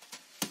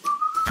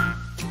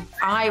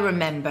 I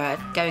remember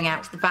going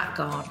out to the back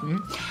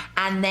garden,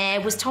 and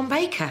there was Tom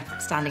Baker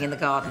standing in the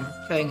garden,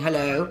 going,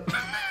 hello.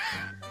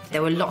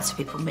 There were lots of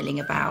people milling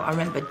about. I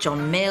remember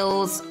John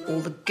Mills,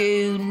 all the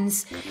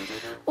goons,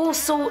 all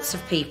sorts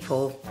of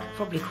people,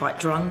 probably quite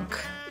drunk,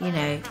 you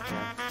know.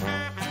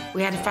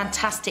 We had a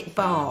fantastic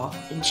bar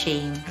in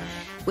Cheam,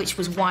 which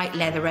was white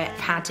leatherette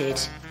padded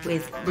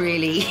with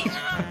really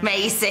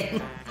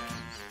amazing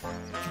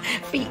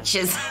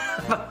features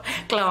of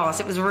glass.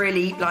 It was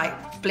really,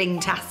 like,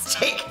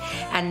 bling-tastic,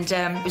 and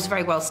it was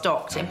very well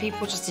stocked, and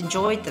people just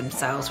enjoyed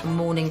themselves from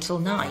morning till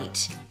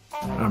night.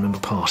 I remember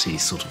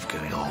parties sort of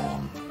going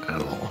on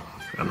and on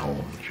and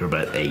on. You're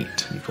about 8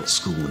 and you've got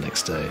school the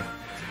next day,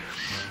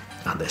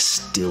 and they're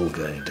still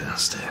going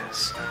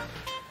downstairs.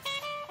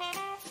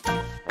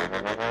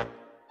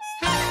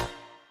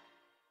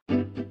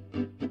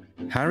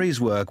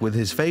 Harry's work with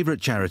his favourite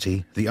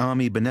charity, the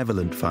Army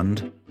Benevolent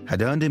Fund,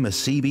 had earned him a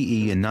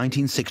CBE in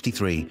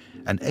 1963,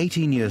 and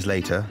 18 years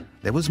later,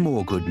 there was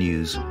more good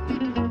news.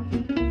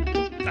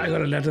 I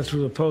got a letter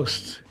through the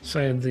post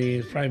saying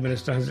the Prime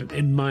Minister has it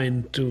in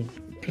mind to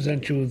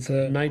present you with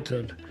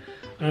knighthood.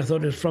 And I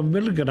thought it was from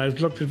Milligan. I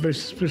looked very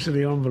suspiciously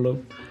at the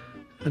envelope,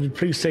 and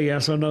please say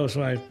yes or no,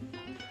 so I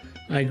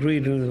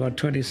agreed in about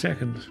 20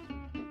 seconds.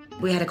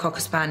 We had a Cocker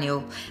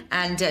Spaniel,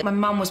 and my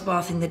mum was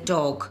bathing the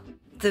dog.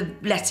 The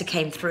letter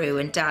came through,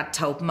 and Dad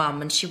told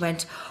Mum, and she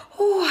went,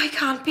 oh, I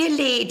can't be a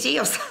lady,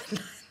 or something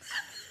like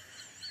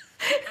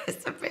that.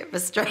 It's a bit of a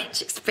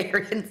strange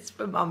experience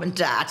for Mum and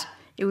Dad.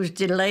 He was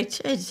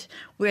delighted.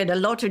 We had a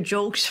lot of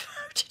jokes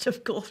about it,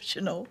 of course,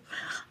 you know.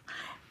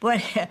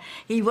 But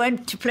he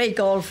went to play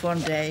golf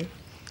one day,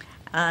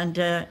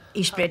 and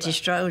he spread his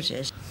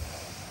trousers.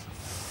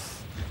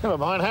 Never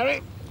mind,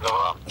 Harry.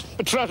 Oh,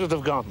 the trousers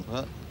have gone.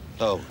 What?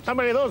 Oh. How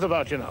many of those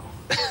about, you know?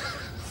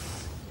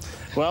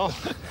 Well,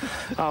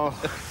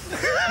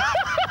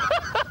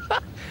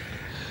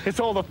 it's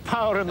all the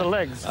power in the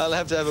legs. I'll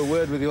have to have a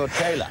word with your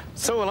tailor.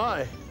 So will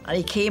I. And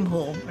he came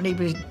home and he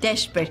was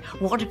desperate.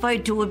 What if I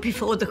do it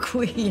before the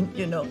Queen,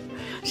 you know?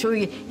 So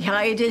he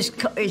hired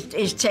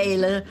his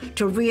tailor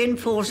to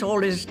reinforce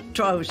all his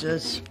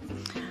trousers.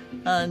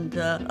 And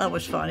that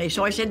was funny.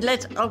 So I said,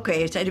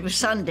 OK, I said it was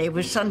Sunday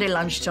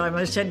lunchtime.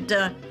 I said,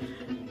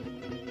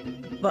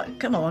 but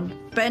come on,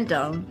 bend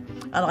down.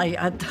 And I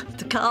had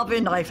the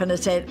carving knife and I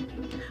said,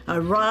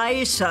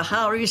 arise, Sir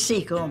Harry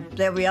Secombe.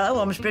 There we are,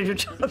 I'm spread your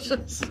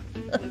trousers.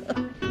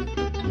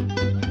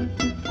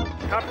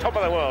 On top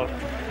of the world.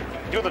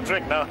 Do the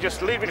drink now.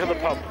 Just leave me to the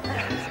pub.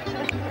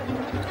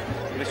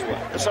 This way.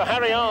 Sir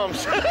Harry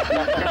Arms.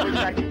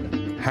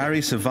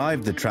 Harry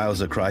survived the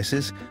trouser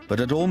crisis, but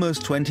at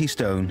almost 20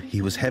 stone,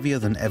 he was heavier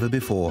than ever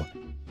before.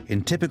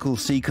 In typical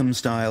Secombe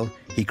style,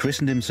 he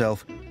christened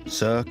himself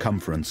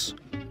circumference.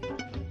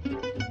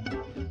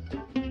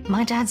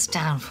 My dad's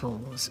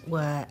downfalls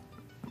were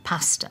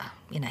pasta.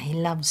 You know, he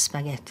loved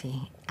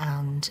spaghetti,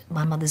 and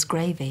my mother's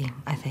gravy,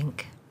 I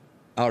think.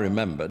 I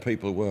remember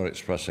people were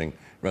expressing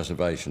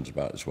reservations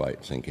about his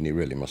weight, thinking he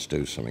really must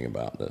do something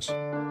about this.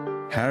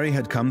 Harry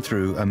had come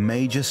through a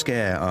major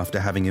scare after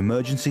having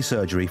emergency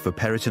surgery for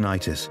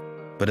peritonitis,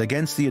 but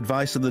against the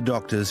advice of the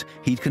doctors,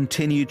 he'd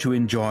continued to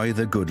enjoy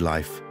the good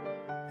life.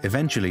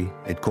 Eventually,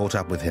 it caught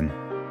up with him.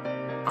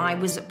 I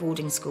was at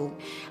boarding school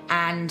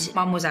and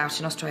Mum was out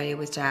in Australia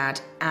with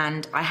Dad,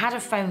 and I had a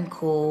phone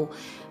call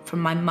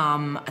from my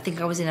mum. I think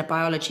I was in a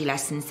biology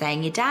lesson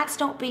saying, your dad's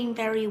not being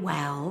very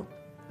well.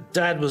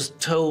 Dad was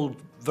told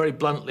very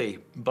bluntly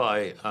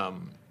by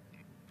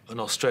an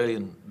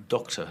Australian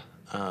doctor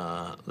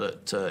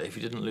that if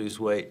he didn't lose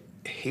weight,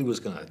 he was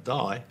going to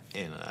die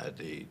in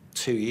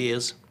 2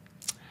 years.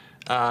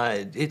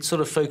 It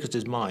sort of focused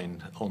his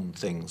mind on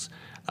things.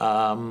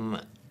 And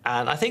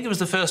I think it was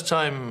the first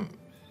time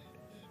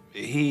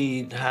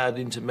he had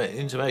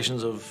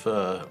intimations of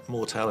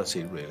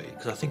mortality, really,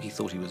 because I think he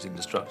thought he was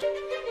indestructible.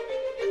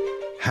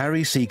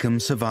 Harry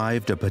Secombe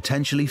survived a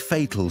potentially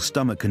fatal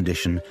stomach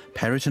condition,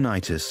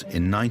 peritonitis,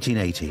 in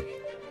 1980.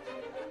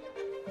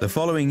 The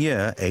following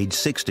year, age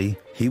 60,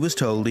 he was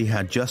told he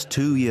had just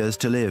 2 years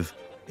to live,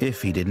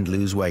 if he didn't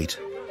lose weight.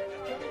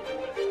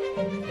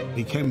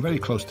 He came very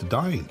close to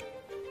dying,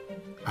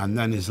 and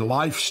then his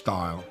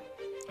lifestyle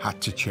had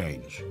to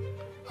change.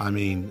 I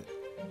mean,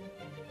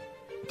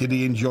 did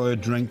he enjoy a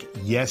drink?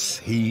 Yes,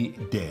 he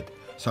did.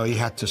 So he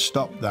had to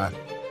stop that.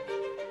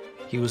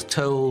 He was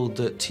told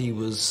that he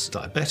was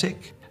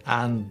diabetic,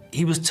 and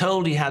he was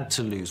told he had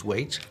to lose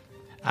weight,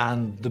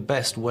 and the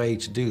best way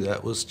to do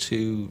that was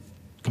to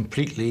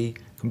completely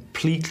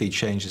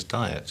change his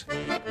diet.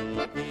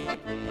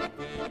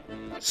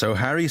 So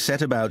Harry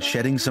set about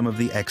shedding some of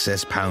the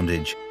excess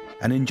poundage,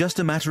 and in just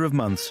a matter of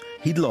months,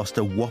 he'd lost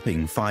a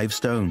whopping 5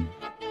 stone.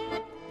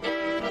 So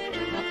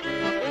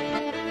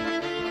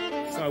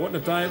I went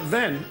on a diet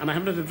then, and I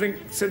haven't had a drink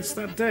since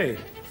that day.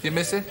 You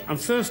miss it? I'm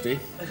thirsty.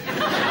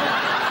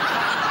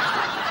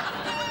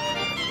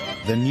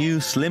 The new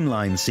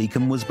slimline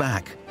Secombe was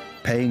back,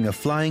 paying a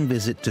flying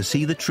visit to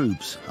see the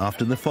troops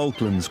after the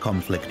Falklands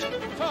conflict.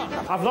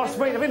 I've lost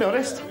weight, have you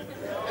noticed?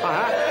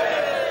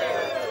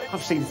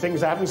 I've seen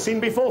things I haven't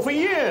seen before for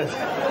years.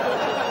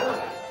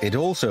 It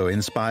also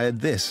inspired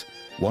this,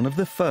 one of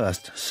the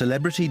first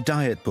celebrity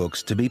diet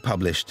books to be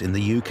published in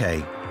the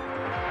UK.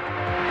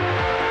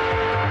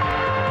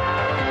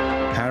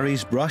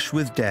 Harry's brush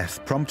with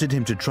death prompted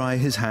him to try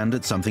his hand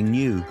at something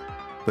new.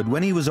 But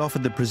when he was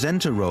offered the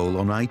presenter role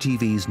on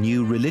ITV's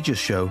new religious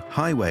show,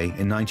 Highway,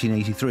 in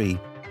 1983,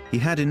 he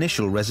had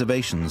initial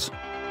reservations.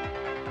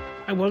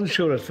 I wasn't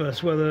sure at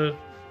first whether,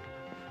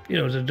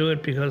 to do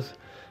it, because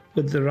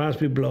with the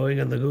raspberry blowing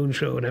and the Goon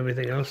Show and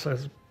everything else, I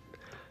was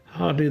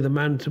hardly the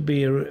man to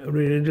be a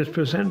religious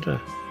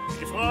presenter.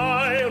 If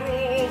I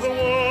rule the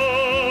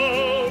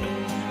world,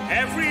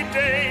 every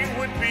day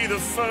would be the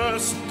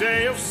first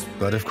day of...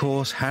 But of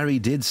course, Harry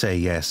did say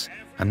yes,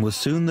 and was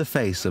soon the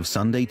face of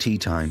Sunday tea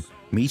time,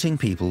 meeting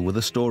people with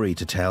a story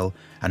to tell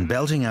and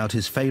belting out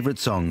his favourite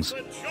songs.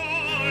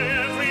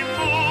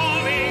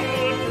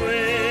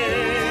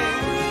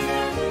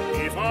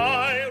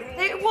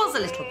 It was a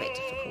little bit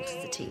difficult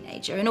as a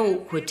teenager, an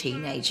awkward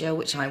teenager,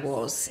 which I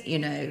was,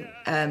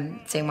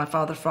 seeing my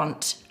father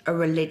front a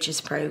religious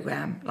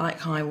programme like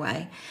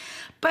Highway.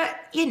 But,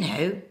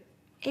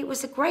 it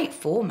was a great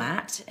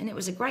format and it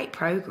was a great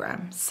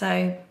programme,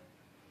 so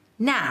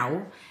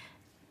now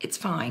it's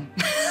fine.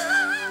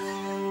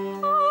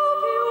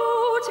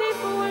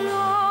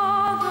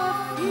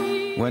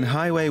 When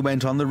Highway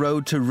went on the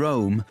road to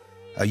Rome,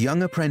 a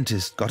young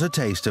apprentice got a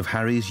taste of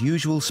Harry's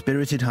usual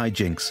spirited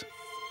hijinks.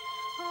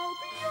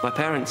 My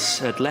parents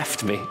had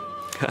left me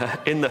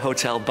in the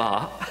hotel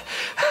bar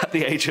at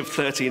the age of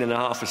 13 and a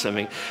half or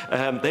something.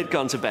 They'd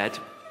gone to bed,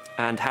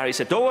 and Harry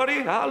said, "Don't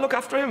worry, I'll look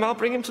after him, I'll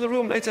bring him to the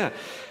room later."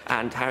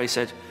 And Harry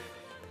said,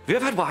 "Have you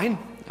ever had wine?"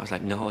 I was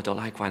like, "No, I don't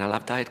like wine, I'll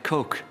have Diet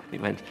Coke." He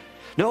went,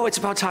 "No, it's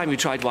about time you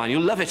tried wine,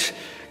 you'll love it.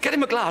 Get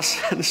him a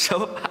glass." And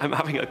so I'm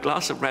having a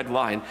glass of red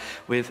wine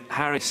with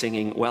Harry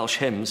singing Welsh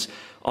hymns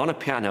on a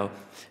piano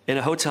in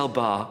a hotel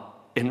bar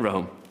in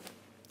Rome.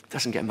 It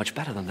doesn't get much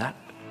better than that.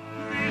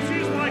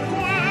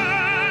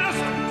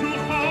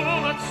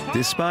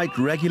 Despite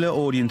regular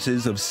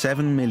audiences of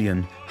 7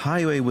 million,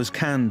 Highway was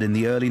canned in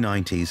the early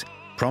 90s,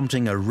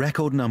 prompting a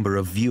record number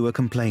of viewer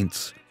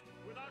complaints.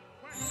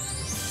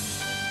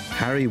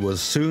 Harry was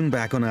soon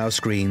back on our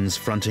screens,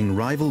 fronting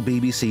rival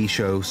BBC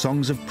show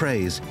Songs of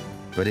Praise,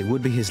 but it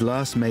would be his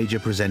last major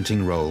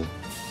presenting role.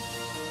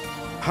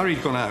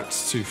 Harry'd gone out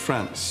to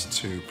France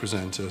to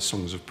present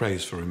Songs of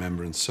Praise for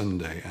Remembrance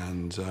Sunday,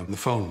 and the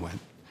phone went,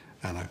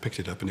 and I picked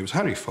it up, and it was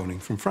Harry phoning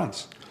from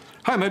France.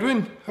 "Hi,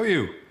 Medwin, how are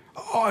you?"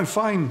 "Oh, I'm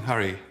fine,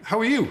 Harry. How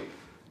are you?"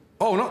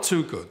 "Oh, not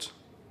too good."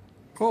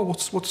 "Oh,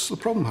 what's the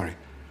problem, Harry?"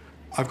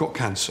 "I've got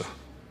cancer.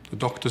 The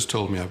doctors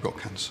told me I've got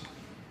cancer."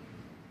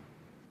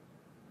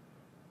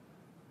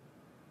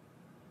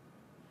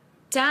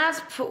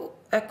 Dad put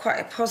quite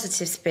a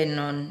positive spin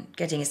on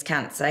getting his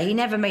cancer. He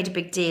never made a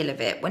big deal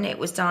of it. When it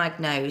was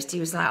diagnosed, he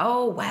was like,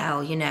 oh,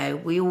 well, you know,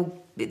 we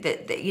all,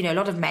 you know, a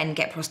lot of men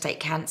get prostate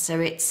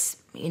cancer. It's,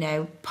 you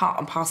know, part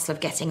and parcel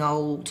of getting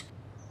old.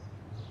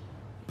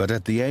 But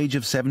at the age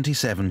of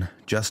 77,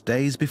 just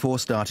days before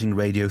starting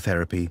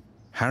radiotherapy,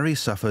 Harry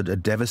suffered a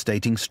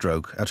devastating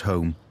stroke at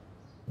home.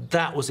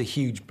 That was a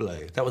huge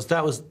blow. That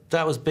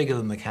was bigger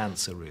than the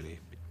cancer, really,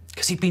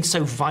 because he'd been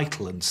so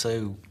vital and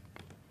so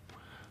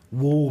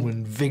warm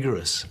and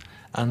vigorous,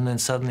 and then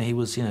suddenly he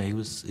was, you know, he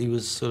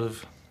was sort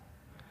of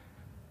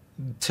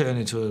turned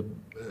into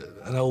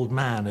an old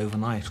man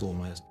overnight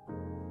almost.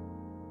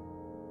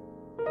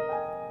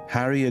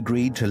 Harry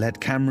agreed to let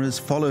cameras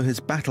follow his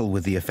battle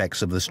with the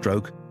effects of the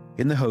stroke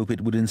in the hope it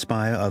would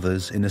inspire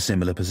others in a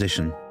similar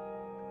position.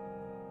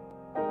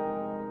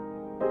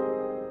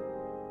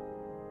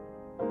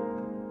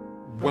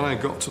 When I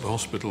got to the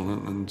hospital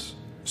and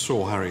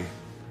saw Harry,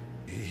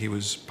 he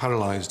was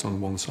paralysed on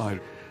one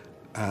side.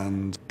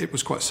 And it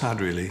was quite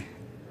sad, really,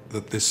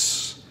 that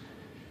this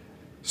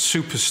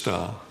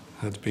superstar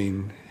had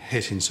been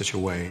hit in such a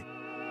way.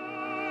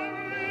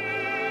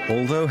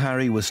 Although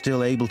Harry was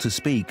still able to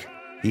speak,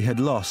 he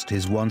had lost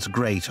his once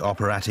great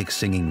operatic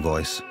singing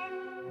voice.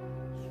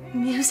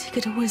 Music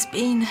had always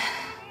been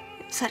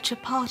such a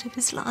part of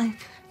his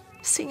life,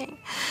 singing.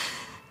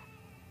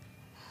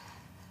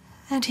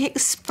 And he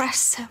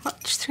expressed so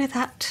much through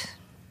that.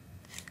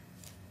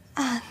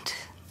 And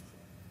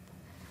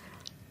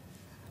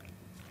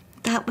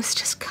that was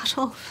just cut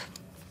off.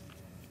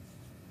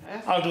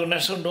 I'll do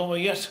Nessun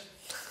Dorma yet.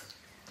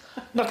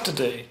 Not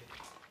today.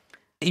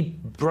 He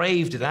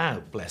braved it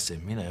out, bless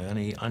him, you know, and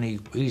he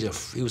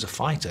was a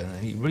fighter,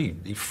 and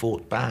he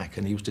fought back,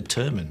 and he was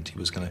determined he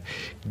was going to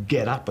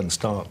get up and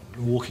start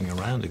walking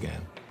around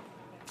again.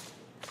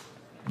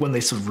 When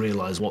they sort of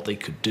realised what they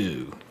could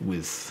do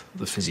with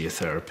the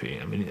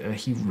physiotherapy, I mean,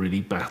 he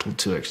really battled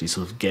to actually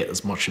sort of get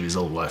as much of his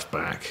old life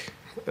back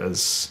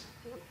as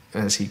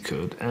he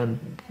could,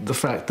 and the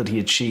fact that he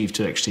achieved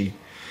to actually,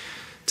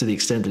 to the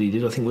extent that he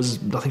did, I think was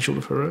nothing short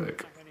of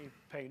heroic. Any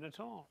pain at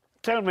all?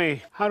 Tell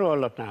me, how do I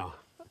look now?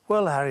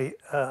 Well, Harry,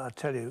 I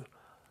tell you,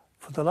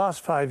 for the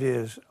last 5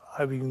 years,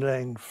 I've been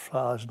laying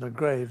flowers in a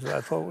grave that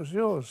I thought was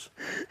yours.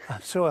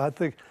 And so I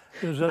think,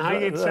 as a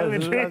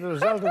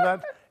result of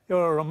that,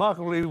 you're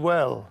remarkably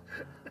well.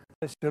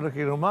 You're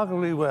looking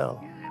remarkably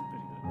well.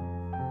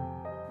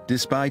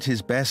 Despite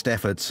his best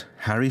efforts,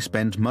 Harry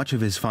spent much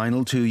of his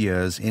final 2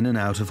 years in and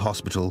out of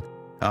hospital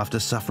after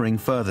suffering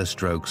further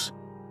strokes.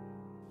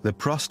 The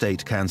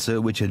prostate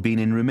cancer, which had been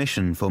in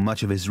remission for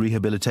much of his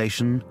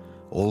rehabilitation,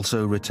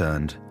 also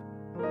returned.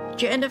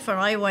 Jennifer and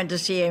I went to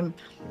see him,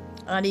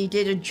 and he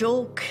did a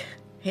joke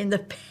in the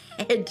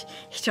bed.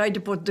 He tried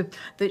to put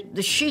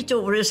the sheet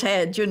over his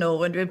head, you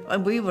know,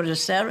 and we were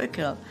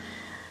hysterical.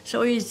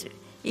 So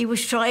he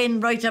was trying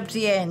right up to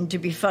the end to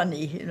be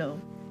funny, you know.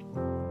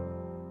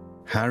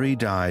 Harry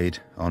died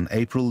on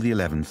April the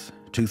 11th,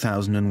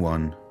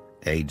 2001,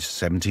 aged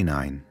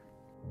 79.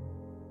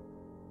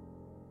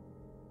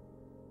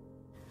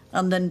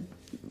 And the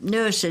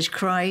nurses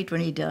cried when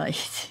he died.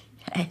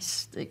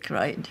 Yes, they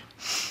cried.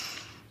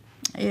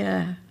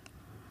 Yeah,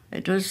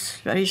 it was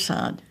very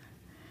sad.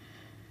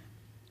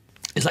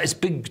 It's like this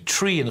big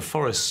tree in the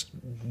forest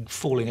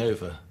falling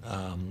over.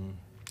 You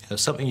know,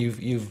 something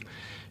you've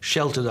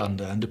sheltered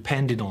under and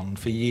depended on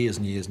for years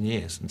and years and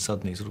years, and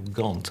suddenly sort of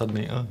gone,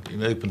 suddenly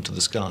open to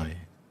the sky.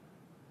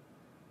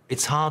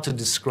 It's hard to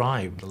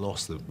describe the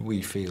loss that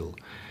we feel.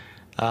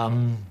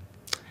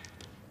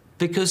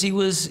 Because he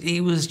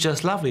was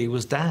just lovely, he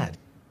was Dad.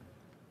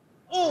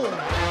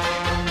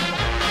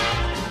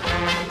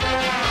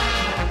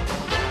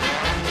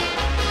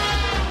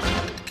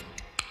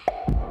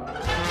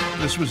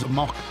 This was a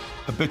mock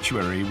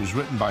obituary. It was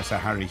written by Sir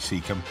Harry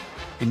Secombe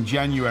in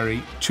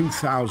January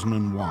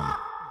 2001.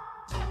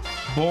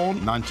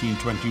 Born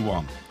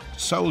 1921.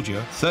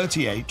 Soldier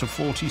 38 to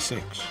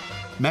 46.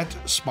 Met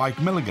Spike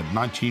Milligan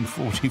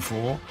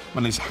 1944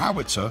 when his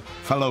howitzer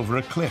fell over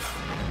a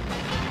cliff.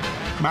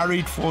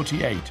 Married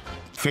 48.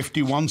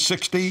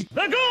 5160.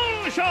 The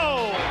Goon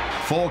Show!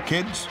 4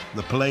 kids,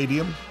 the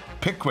Palladium,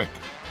 Pickwick,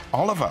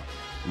 Oliver,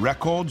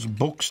 records,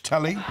 books,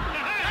 telly,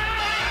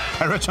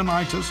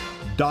 peritonitis,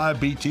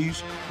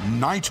 diabetes,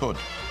 knighthood,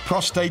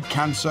 prostate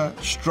cancer,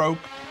 stroke,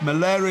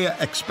 malaria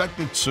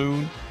expected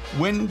soon,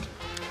 wind,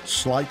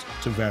 slight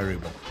to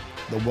variable.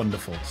 The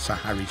wonderful Sir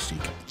Harry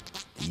Secombe.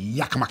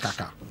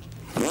 Yakamakaka.